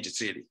arrange it,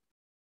 really.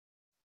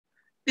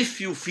 If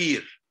you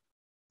fear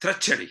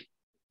treachery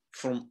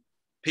from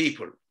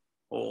people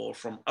or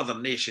from other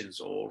nations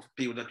or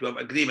people that you have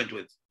agreement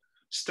with,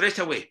 straight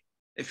away,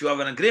 if you have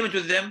an agreement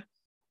with them,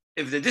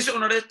 If they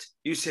dishonor it,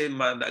 you say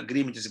the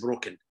agreement is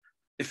broken.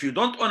 If you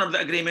don't honor the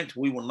agreement,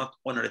 we will not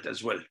honor it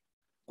as well.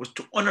 Because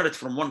to honor it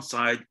from one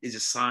side is a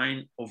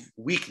sign of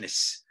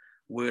weakness,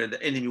 where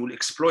the enemy will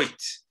exploit.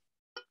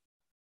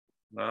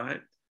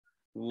 Right?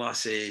 Allah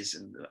says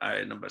in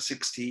ayah number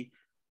 60,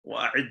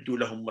 وَأَعِدُّوا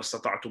لَهُمْ مَا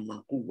اسْتَطَعْتُم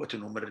مِّن قُوَّةٍ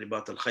وَمِن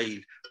رِّبَاطِ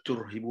الْخَيْلِ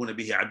تُرْهِبُونَ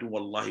بِهِ عَدُوَّ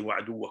اللَّهِ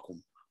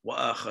وَعَدُوَّكُمْ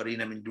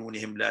وَآخَرِينَ مِن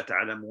دُونِهِمْ لَا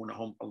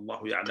تَعْلَمُونَهُمْ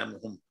اللَّهُ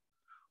يَعْلَمُهُمْ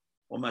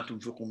وَمَا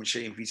تُنْفِقُوا مِن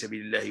شَيْءٍ فِي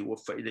سَبِيلِ اللَّهِ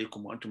يُوَفَّ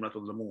إِلَيْكُمْ وَأَنْتُمْ لَا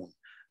تُظْلَمُونَ.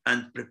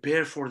 And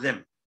prepare for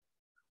them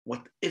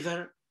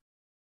whatever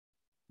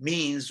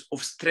means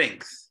of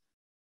strength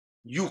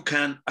you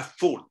can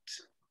afford.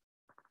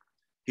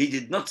 He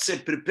did not say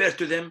prepare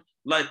to them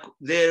like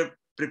their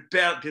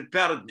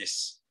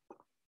preparedness.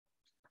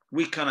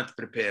 We cannot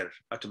prepare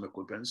atomic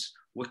weapons.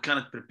 We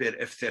cannot prepare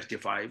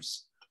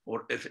F-35s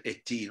or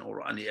F-18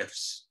 or any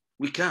Fs.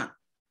 We can.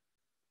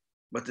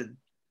 But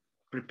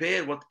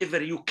prepare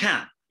whatever you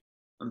can,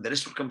 and the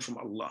rest will come from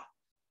Allah.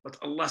 But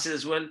Allah says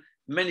as well,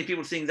 many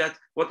people think that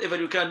whatever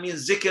you can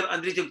means zikr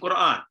and reading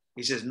Quran.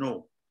 He says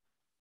no.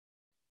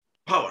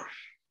 Power.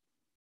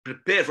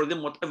 Prepare for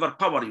them whatever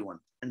power you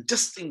want. And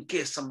just in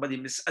case somebody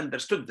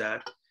misunderstood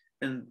that,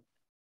 in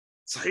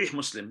Sahih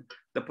Muslim,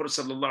 the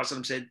Prophet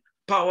ﷺ said,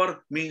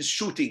 power means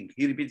shooting.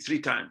 He repeated 3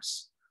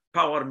 times.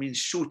 Power means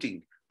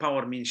shooting.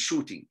 Power means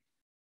shooting.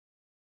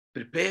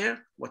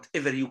 Prepare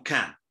whatever you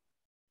can.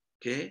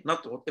 Okay?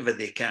 Not whatever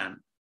they can.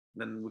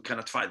 Then we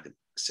cannot fight them.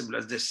 Simple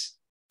as this.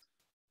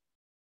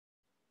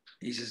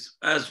 He says,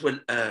 as well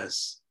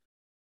as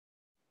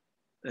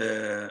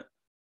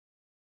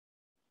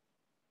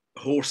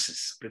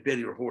horses. Prepare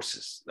your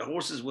horses. The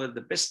horses were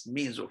the best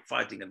means of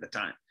fighting at the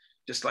time.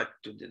 Just like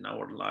in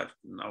our life,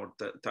 in our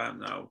time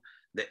now,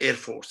 the Air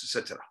Force,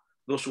 etc.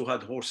 Those who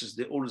had horses,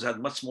 they always had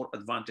much more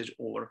advantage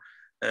over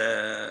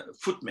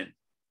footmen,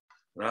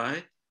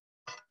 right?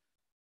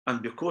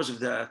 And because of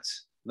that,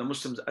 the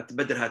Muslims at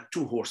Badr had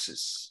 2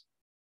 horses.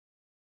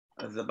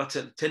 The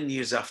battle 10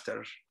 years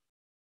after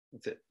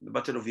the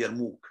Battle of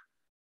Yarmouk,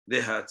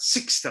 they had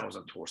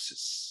 6,000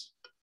 horses.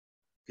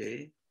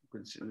 Okay,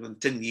 in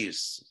 10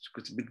 years,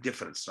 it's a big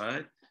difference,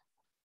 right?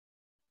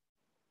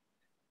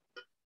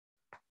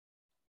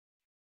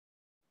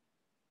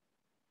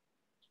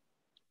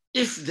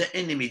 If the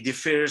enemy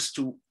defers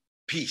to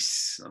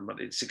peace, number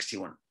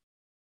 61,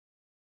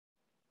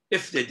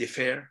 if they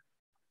defer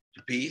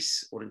to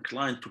peace or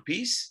incline to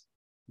peace,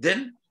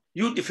 then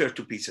you defer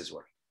to peace as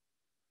well.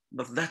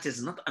 But that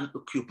is not an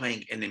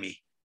occupying enemy.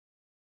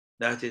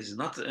 That is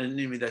not an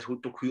enemy that who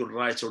took your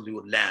rights or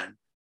your land.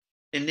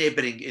 A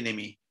neighboring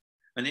enemy,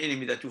 an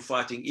enemy that you're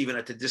fighting even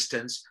at a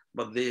distance,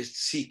 but they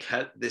seek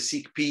help, they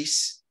seek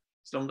peace.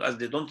 As long as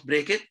they don't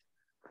break it,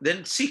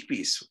 then seek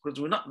peace, because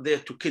we're not there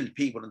to kill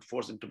people and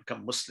force them to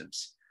become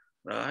Muslims,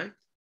 right?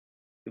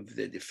 If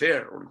they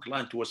defer or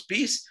incline towards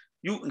peace,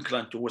 you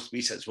incline towards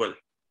peace as well,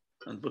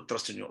 and put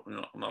trust in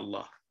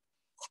Allah.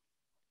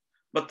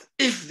 But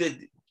if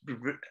they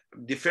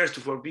defer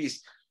for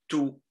peace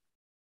to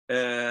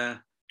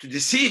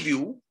deceive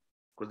you,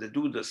 because they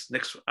do this,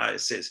 next ayah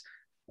says,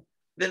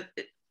 then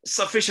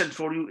sufficient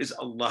for you is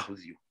Allah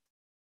with you.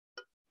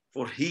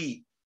 For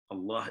He,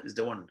 Allah, is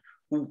the one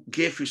who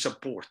gave you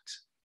support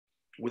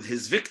with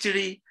His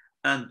victory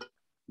and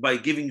by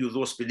giving you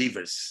those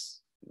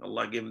believers.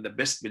 Allah gave him the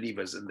best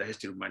believers in the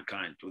history of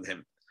mankind with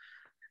Him.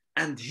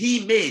 And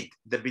He made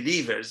the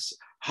believers'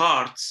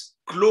 hearts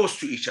close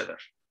to each other.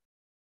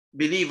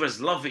 Believers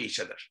love each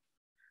other.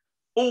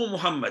 Oh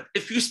Muhammad,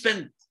 if you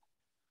spend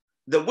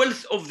the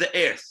wealth of the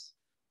earth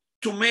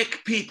to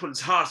make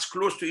people's hearts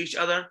close to each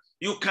other,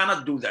 you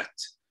cannot do that.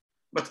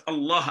 But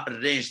Allah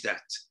arranged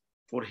that,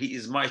 for He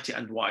is mighty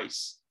and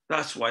wise.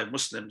 That's why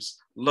Muslims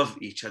love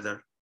each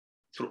other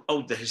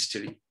throughout the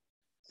history,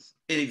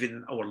 even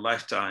in our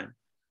lifetime.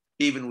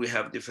 Even we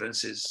have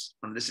differences,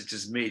 unless it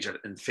is major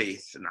in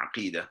faith and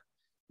aqidah,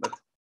 but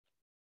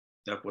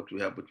like what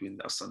we have between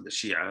us and the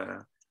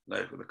Shia,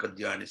 like the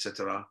Qadian,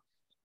 etc.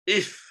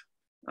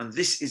 And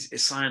this is a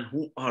sign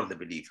who are the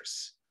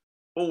believers.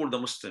 All the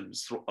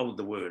Muslims throughout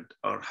the world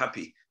are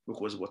happy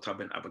because of what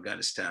happened in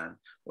Afghanistan,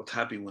 what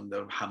happened when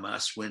the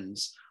Hamas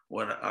wins,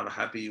 or are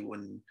happy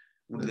when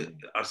they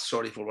are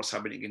sorry for what's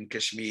happening in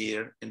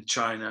Kashmir, in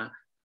China.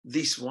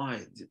 This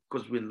why?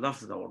 Because we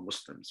love our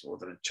Muslims,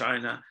 whether in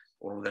China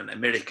or whether in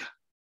America.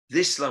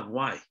 This love,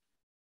 why?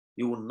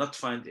 You will not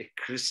find a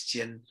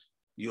Christian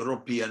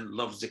European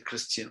loves a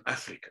Christian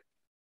African.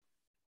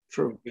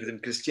 True. Give them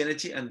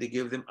Christianity and they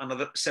give them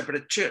another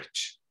separate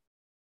church,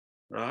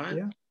 right?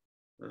 Yeah.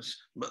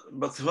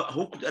 But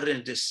who could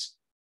arrange this?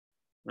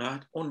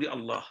 Right? Only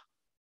Allah.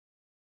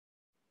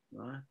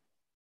 Right?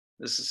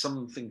 This is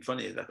something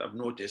funny that I've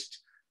noticed,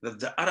 that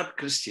the Arab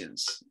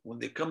Christians, when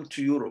they come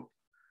to Europe,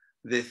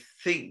 they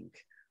think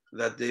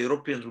that the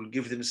Europeans will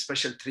give them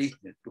special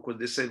treatment because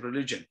they say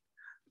religion.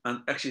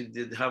 And actually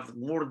they have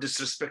more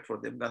disrespect for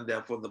them than they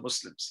have for the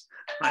Muslims.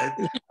 Right?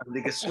 And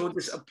they get so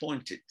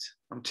disappointed.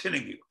 I'm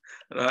telling you,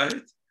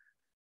 right?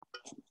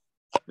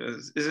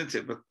 Isn't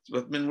it?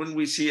 But when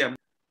we see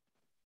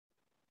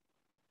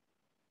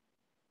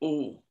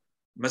oh,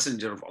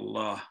 Messenger of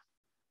Allah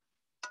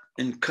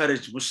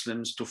encouraged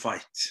Muslims to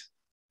fight.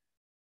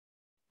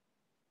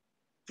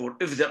 For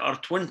if there are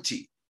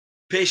 20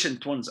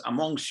 patient ones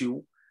amongst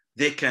you,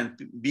 they can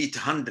beat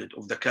 100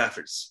 of the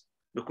kafirs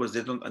because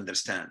they don't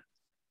understand.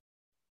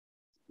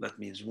 That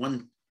means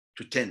 1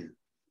 to 10.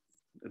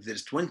 If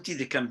there's 20,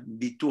 they can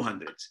beat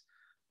 200.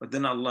 But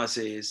then Allah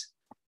says,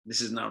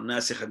 this is now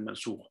nasikh and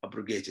mansukh,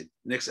 abrogated.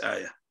 Next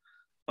ayah.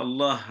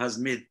 Allah has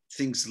made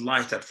things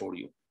lighter for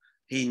you.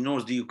 He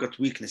knows that you've got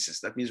weaknesses.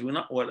 That means we're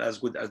not all as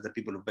good as the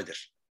people of Badr.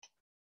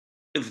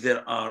 If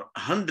there are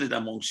 100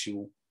 amongst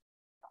you,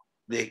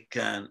 they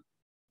can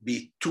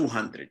be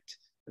 200.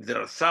 If there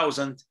are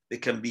 1,000, they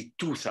can be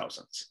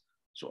 2,000.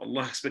 So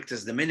Allah expects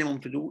us the minimum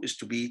to do is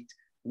to beat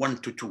 1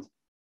 to 2,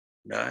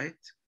 right?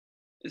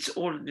 It's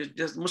all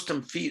just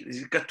Muslim feel.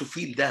 You got to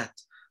feel that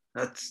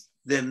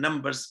their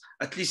numbers.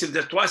 At least if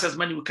they're twice as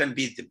many, we can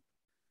beat them.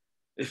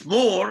 If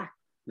more,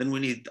 then we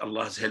need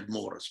Allah's help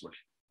more as well.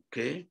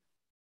 Okay.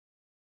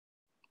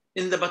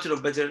 In the Battle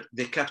of Badr,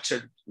 they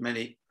captured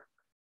many.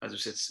 As I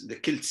said, they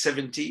killed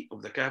 70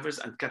 of the kafirs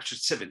and captured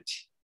 70.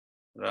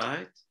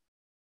 Right?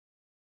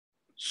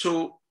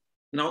 So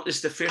now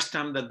it's the first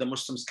time that the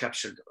Muslims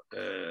captured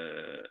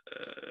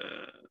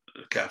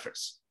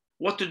kafirs.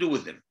 What to do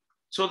with them?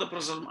 So the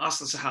Prophet asked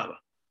the Sahaba.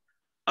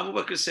 Abu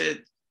Bakr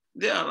said,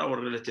 they are our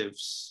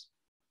relatives.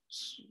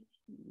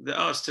 They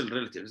are still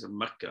relatives in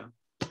Mecca.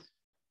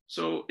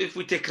 So if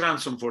we take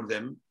ransom for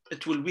them,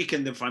 it will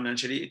weaken them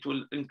financially. It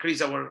will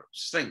increase our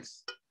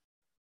strength.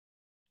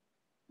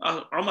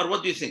 Umar,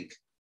 what do you think?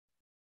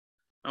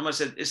 Umar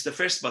said, it's the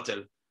first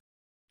battle.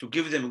 To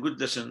give them a good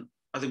lesson,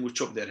 I think we'll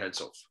chop their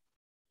heads off.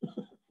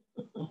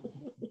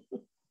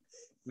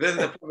 Then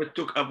the Prophet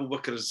took Abu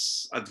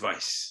Bakr's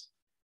advice.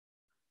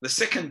 The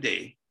second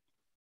day,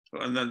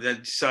 and then they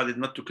decided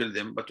not to kill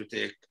them, but to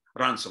take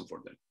ransom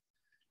for them.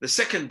 The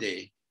second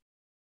day,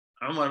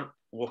 Umar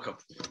woke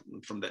up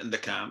in the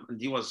camp, and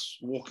he was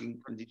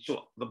walking, and he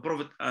saw the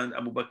Prophet and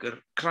Abu Bakr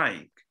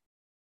crying.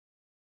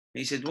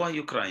 He said, why are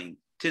you crying?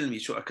 Tell me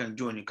so I can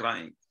join you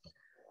crying.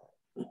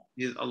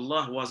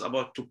 Allah was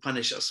about to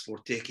punish us for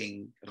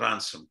taking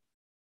ransom.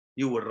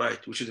 You were right.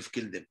 We should have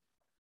killed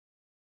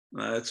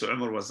them. So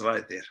Umar was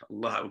right there.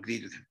 Allah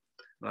agreed with him.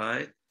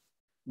 Right?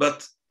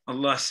 But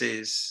Allah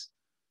says,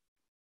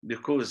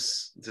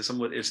 because there's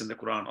somewhere else in the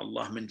Quran,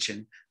 Allah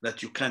mentioned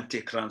that you can't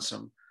take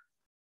ransom.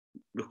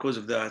 Because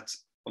of that,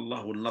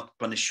 Allah will not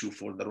punish you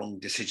for the wrong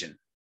decision.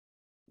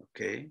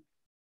 Okay?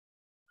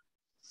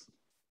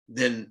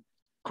 Then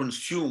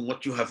consume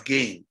what you have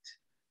gained.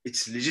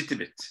 It's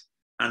legitimate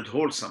and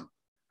wholesome,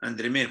 and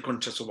remain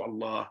conscious of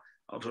Allah,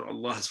 for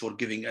Allah is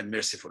forgiving and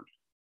merciful.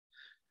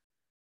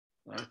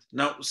 Right?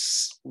 Now,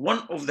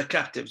 one of the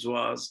captives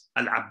was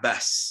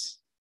al-Abbas,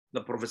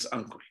 the Prophet's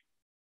uncle.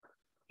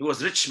 He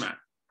was a rich man.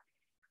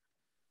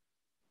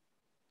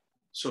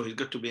 So he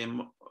got to be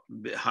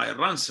a higher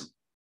ransom.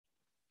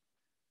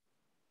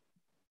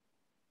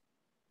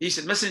 He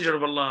said, Messenger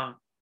of Allah,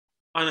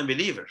 I'm a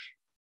believer,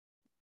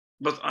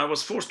 but I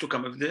was forced to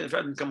come. If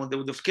I didn't come, they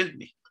would have killed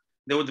me.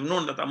 They would have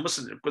known that I'm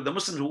Muslim, because the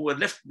Muslims who were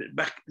left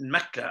back in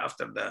Mecca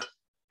after the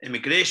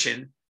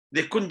immigration,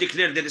 they couldn't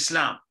declare their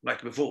Islam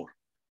like before.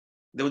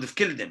 They would have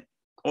killed them,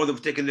 or they would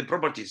have taken their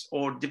properties,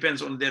 or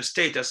depends on their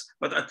status,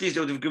 but at least they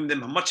would have given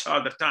them a much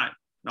harder time.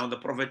 Now the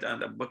Prophet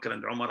and Abu Bakr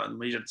and Umar and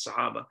major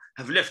Sahaba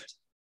have left.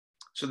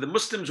 So the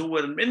Muslims who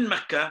were in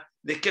Mecca,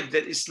 they kept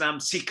their Islam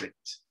secret.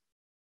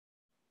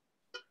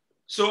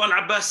 So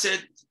Al-Abbas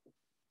said,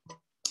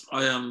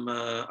 I'm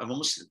a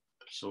Muslim,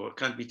 so I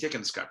can't be taken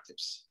as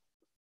captives.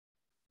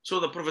 So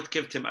the Prophet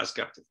kept him as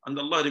captive. And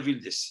Allah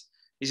revealed this.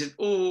 He said,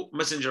 oh,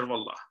 Messenger of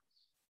Allah,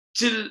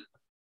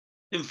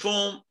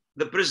 inform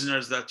the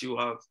prisoners that you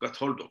have got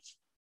hold of.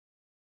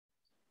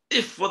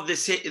 If what they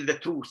say is the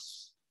truth,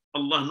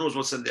 Allah knows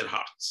what's in their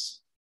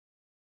hearts.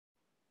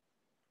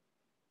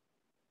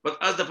 But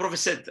as the Prophet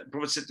said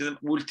to them,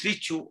 we'll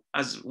treat you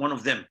as one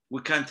of them.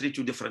 We can't treat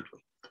you differently.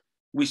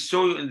 We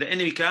saw you in the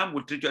enemy camp,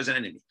 we'll treat you as an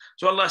enemy.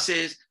 So Allah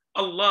says,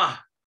 Allah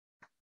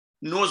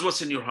knows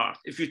what's in your heart.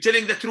 If you're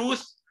telling the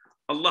truth,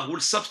 Allah will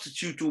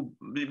substitute you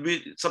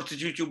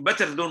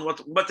better than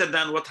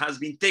what has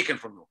been taken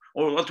from you,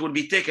 or what will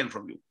be taken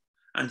from you,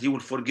 and He will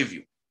forgive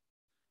you.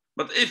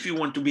 But if you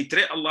want to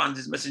betray Allah and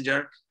His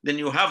Messenger, then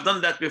you have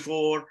done that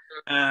before,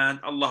 and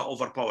Allah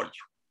overpowered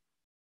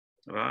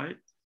you. Right?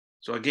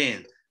 So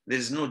again, there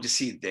is no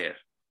deceit there.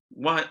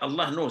 Why?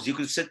 Allah knows. You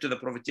could have said to the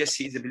Prophet, yes,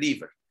 he is a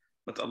believer,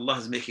 but Allah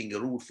is making a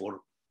rule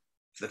for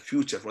the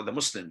future, for the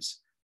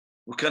Muslims.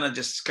 We cannot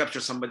just capture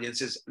somebody and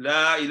says,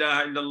 La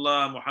ilaha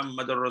illallah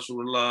Muhammadur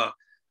Rasulullah,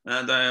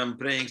 and I am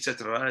praying,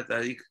 etc.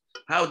 Right?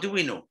 How do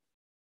we know?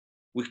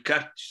 We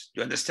catch,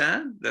 do you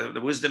understand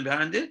the wisdom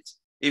behind it?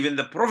 Even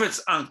the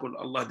Prophet's uncle,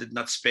 Allah did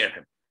not spare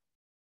him.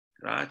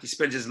 Right? He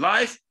spared his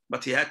life,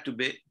 but he had to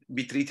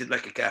be treated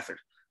like a kafir.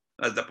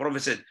 As the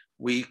Prophet said,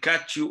 we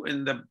catch you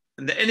in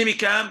the enemy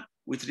camp,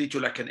 we treat you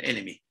like an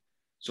enemy.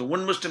 So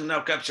when Muslim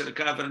now capture a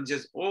kafir and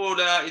says, oh,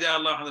 la ilaha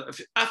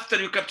illallah,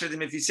 after you capture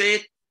him, if he say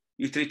it,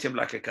 you treat him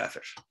like a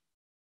kafir.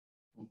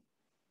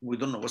 We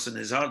don't know what's in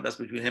his heart. That's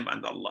between him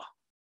and Allah.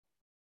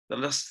 The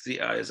last 3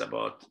 ayahs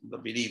about the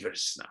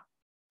believers now.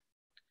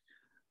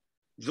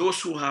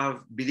 Those who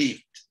have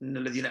believed,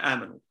 الَّذِينَ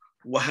آمَنُوا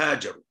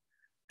وَهَاجَرُوا,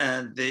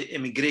 and they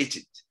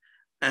immigrated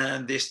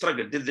and they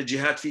struggled, did the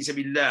jihad fi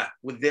sabilillah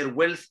with their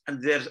wealth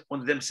and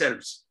on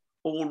themselves.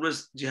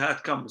 Always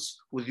jihad comes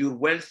with your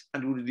wealth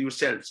and with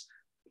yourselves,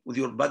 with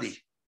your body.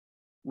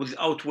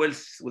 Without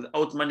wealth,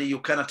 without money, you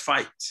cannot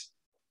fight.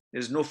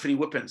 There's no free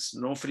weapons,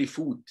 no free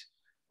food,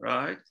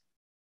 right?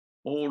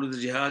 All of the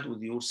jihad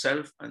with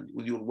yourself and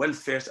with your wealth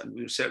first and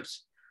with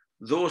yourselves.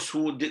 Those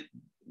who did,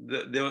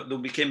 they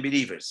became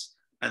believers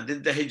and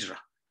did the hijrah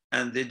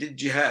and they did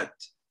jihad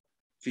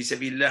fi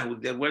sabilillah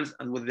with their wealth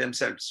and with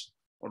themselves,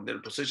 or their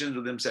possessions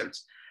with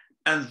themselves.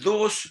 And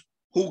those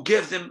who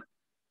gave them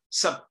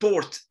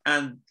support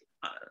and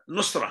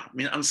nusra,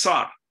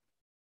 ansar.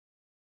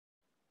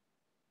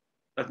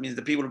 That means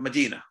the people of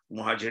Medina,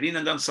 Muhajirin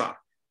and Ansar.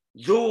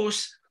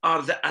 Those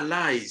are the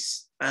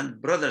allies and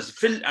brothers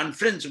and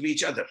friends of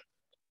each other,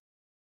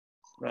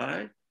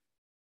 right?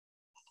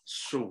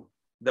 So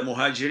the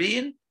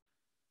Muhajirin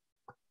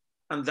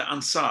and the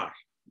Ansar,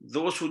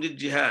 those who did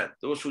jihad,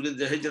 those who did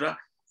the hijrah,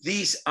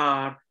 these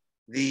are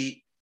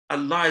the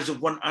allies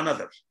of one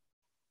another.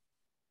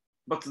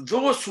 But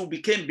those who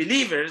became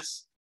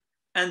believers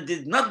and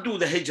did not do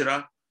the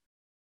hijrah,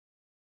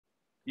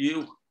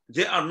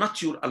 they are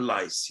not your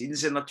allies. He didn't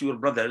say not your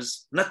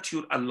brothers, not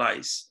your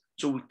allies.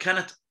 So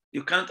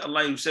you cannot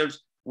ally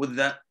yourselves with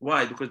that.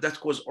 Why? Because that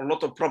causes a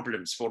lot of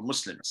problems for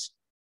Muslims,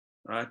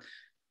 right?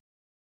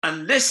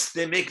 Unless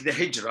they make the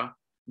hijrah,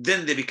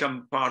 then they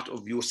become part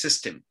of your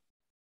system,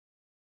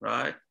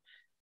 right?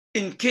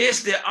 In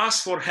case they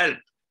ask for help,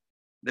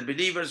 the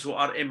believers who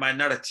are a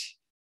minority,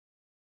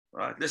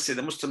 right? Let's say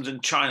the Muslims in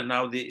China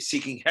now, they're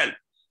seeking help.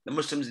 The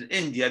Muslims in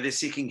India, they're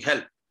seeking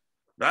help,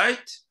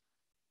 right?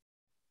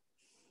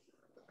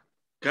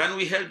 Can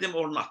we help them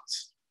or not?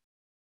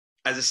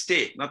 As a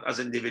state, not as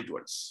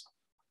individuals.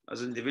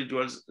 As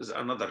individuals is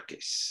another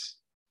case.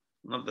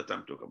 Not the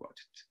time to talk about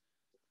it.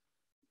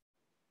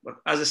 But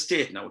as a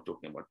state now we're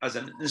talking about, as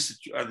an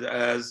institute,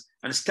 as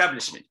an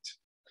establishment.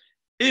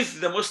 If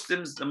the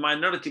Muslims, the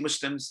minority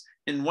Muslims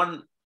in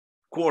one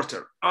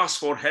quarter ask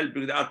for help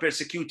because they are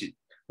persecuted,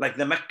 like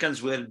the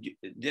Meccans were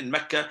in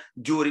Mecca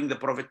during the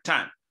Prophet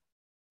time.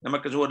 The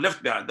Meccans who were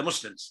left behind, the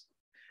Muslims.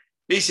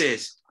 He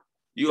says,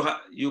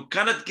 you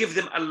cannot give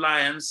them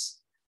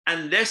alliance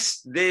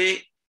unless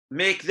they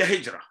make the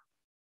hijrah.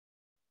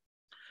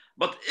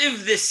 But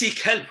if they seek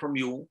help from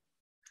you,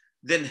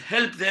 then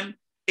help them,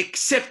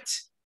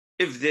 except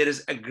if there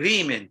is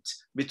agreement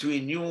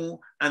between you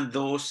and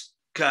those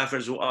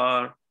kafirs who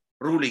are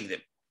ruling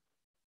them,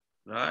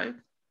 right?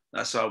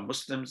 That's how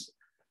Muslims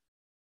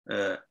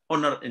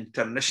honor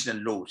international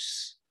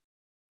laws,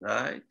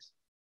 right?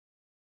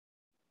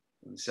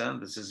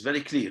 Understand? This is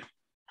very clear.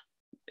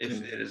 If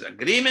there is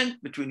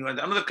agreement between you and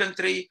another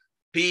country,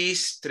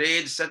 peace,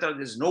 trade, etc.,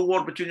 there's no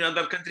war between you and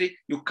another country,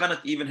 you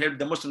cannot even help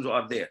the Muslims who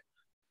are there.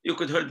 You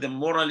could help them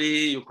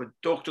morally, you could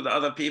talk to the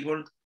other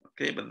people,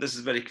 okay, but this is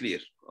very clear.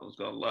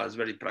 Allah is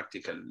very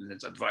practical in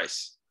his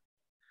advice.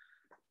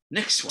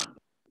 Next one.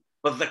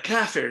 But the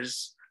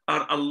kafirs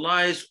are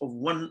allies of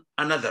one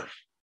another.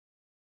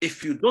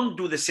 If you don't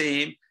do the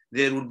same,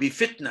 there will be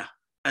fitna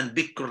and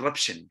big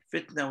corruption.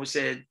 Fitna, we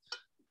said,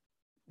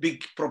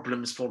 big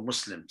problems for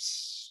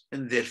Muslims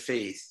in their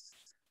faith,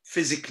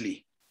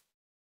 physically,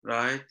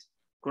 right?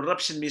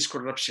 Corruption means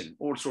corruption,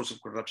 all sorts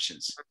of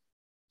corruptions.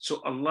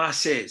 So Allah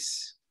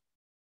says,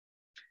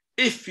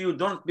 if you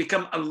don't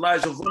become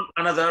allies of one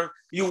another,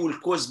 you will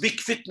cause big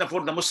fitna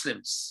for the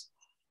Muslims,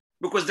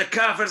 because the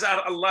kafirs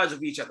are allies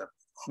of each other.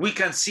 We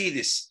can see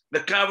this.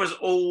 The kafirs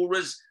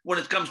always, when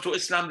it comes to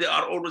Islam, they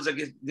are always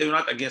against, they're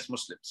not against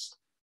Muslims.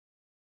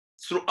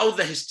 Throughout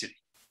the history,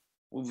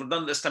 we've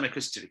done the Islamic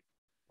history.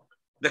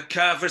 The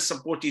kafirs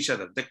support each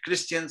other. The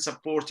Christians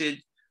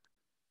supported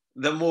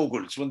the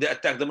Mughals when they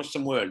attacked the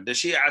Muslim world. The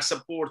Shia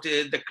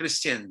supported the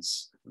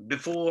Christians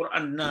before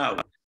and now.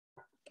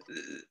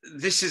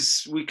 This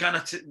is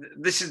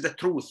the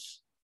truth.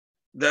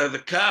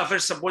 The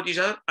kafirs support each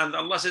other, and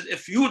Allah says,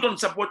 if you don't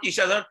support each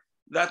other,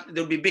 that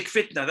there'll be big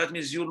fitna. That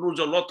means you lose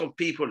a lot of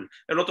people.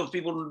 A lot of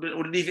people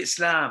will leave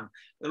Islam.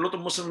 A lot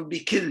of Muslims will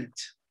be killed.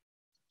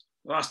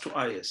 Last 2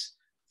 ayahs.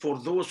 For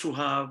those who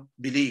have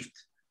believed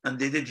and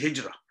they did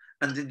hijrah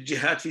and did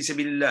jihad fi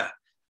sabilillah,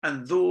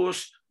 and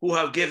those who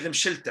have gave them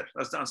shelter,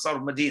 as the Ansar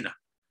of Medina,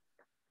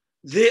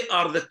 they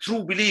are the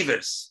true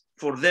believers.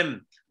 For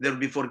them, there will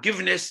be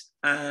forgiveness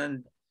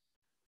and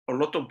a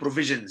lot of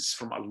provisions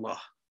from Allah.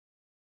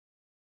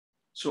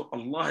 So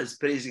Allah is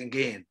praising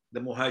again the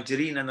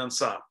Muhajirin and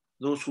Ansar,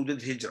 those who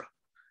did hijrah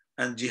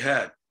and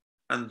jihad,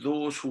 and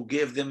those who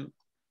gave them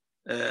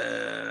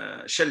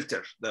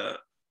shelter, the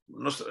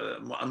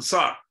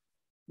Ansar.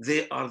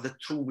 They are the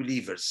true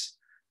believers.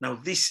 Now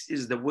this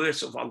is the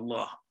words of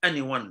Allah.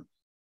 Anyone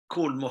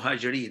called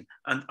Muhajirin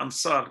and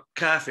Ansar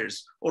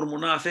kafirs or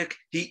munafiq,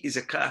 he is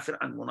a kafir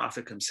and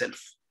munafiq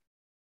himself.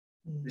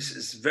 This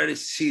is very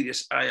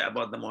serious ayah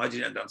about the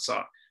Muhajirin and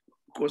Ansar,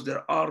 because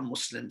there are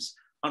Muslims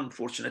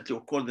unfortunately,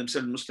 who call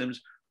themselves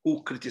Muslims,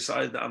 who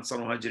criticize the Ansar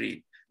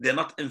Muhajirin. They're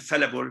not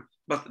infallible,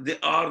 but they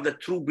are the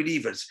true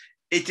believers.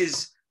 It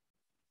is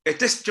a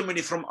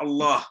testimony from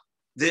Allah.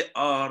 They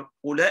are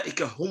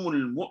أولئك هم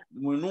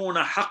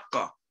المؤمنون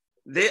حقا.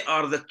 They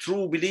are the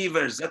true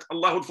believers that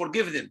Allah will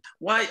forgive them.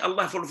 Why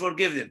Allah will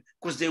forgive them?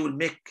 Because they will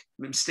make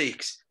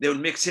mistakes. They will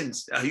make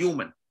sins. They're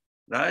human,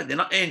 right? They're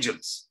not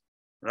angels,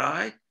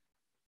 right?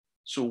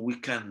 So we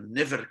can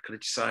never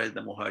criticize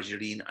the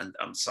Muhajirin and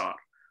Ansar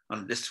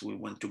unless we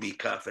want to be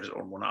kafirs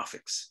or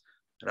munafiqs,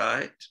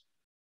 right?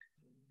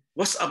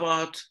 What's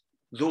about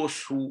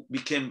those who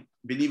became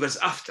believers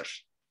after?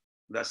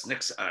 That's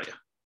next ayah.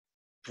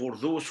 For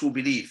those who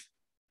believe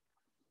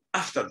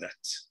after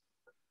that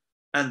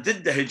and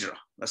did the hijrah,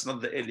 that's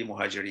not the early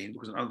Muhajirin,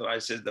 because another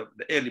ayah says the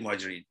early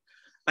Muhajirin.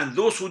 And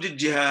those who did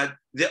jihad,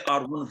 they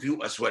are one of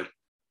you as well,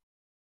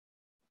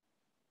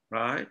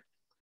 right?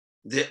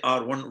 They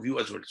are one of you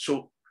as well.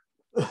 So,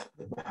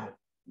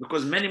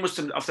 because many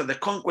Muslims, after the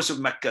conquest of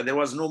Mecca, there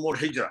was no more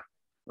hijrah,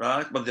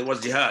 right? But there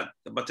was jihad,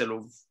 the battle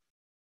of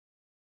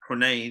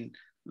Hunayn,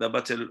 the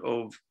battle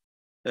of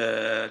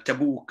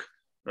Tabuk,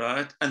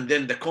 right? And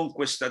then the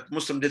conquest that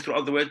Muslims did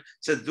throughout the world,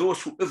 said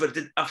those who ever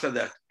did after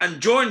that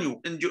and join you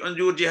in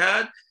your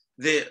jihad,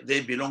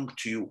 they belong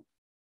to you.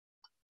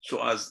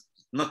 So as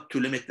not to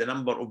limit the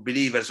number of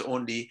believers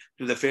only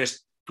to the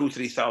first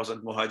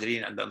 2,000-3,000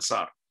 Muhajirin and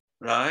Ansar,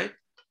 right?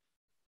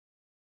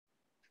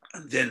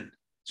 And then,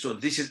 so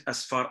this is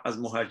as far as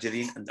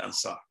Muhajirin and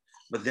Ansar.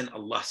 But then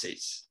Allah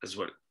says as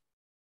well,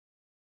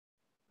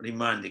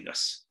 reminding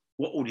us,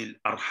 وَأُولِي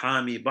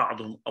الْأَرْحَامِ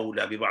بَعْضُهُمْ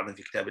أَوْلَى بِبَعْضٍ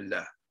فِي كِتَابِ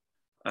اللَّهِ.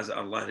 As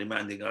Allah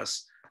reminding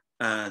us,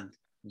 and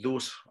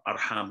those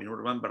arham, you know,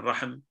 remember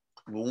rahim,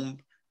 womb,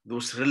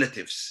 those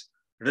relatives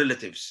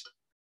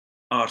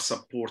are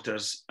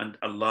supporters and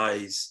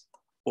allies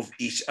of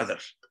each other.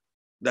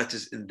 That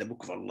is in the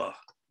book of Allah.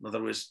 In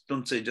other words,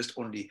 don't say just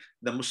only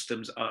the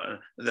Muslims,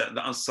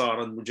 the Ansar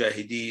and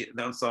Mujahideen,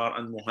 the Ansar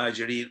and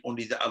Muhajirin,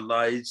 only the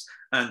allies.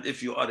 And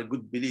if you are a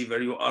good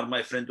believer, you are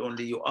my friend,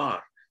 only you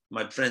are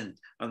my friend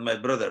and my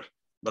brother.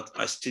 But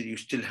you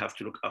still have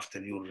to look after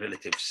your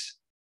relatives,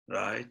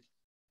 right?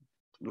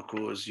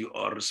 Because you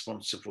are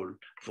responsible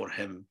for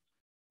him.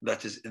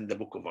 That is in the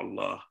book of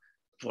Allah.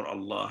 For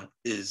Allah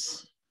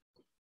is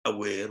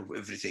aware of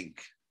everything.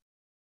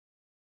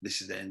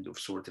 This is the end of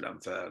Surah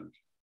al-Anfal.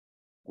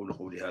 قولوا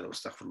قولي هذا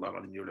واستغفر الله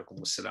العظيم لي ولكم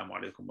والسلام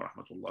عليكم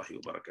ورحمة الله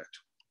وبركاته.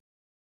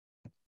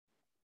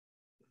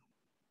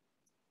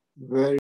 Very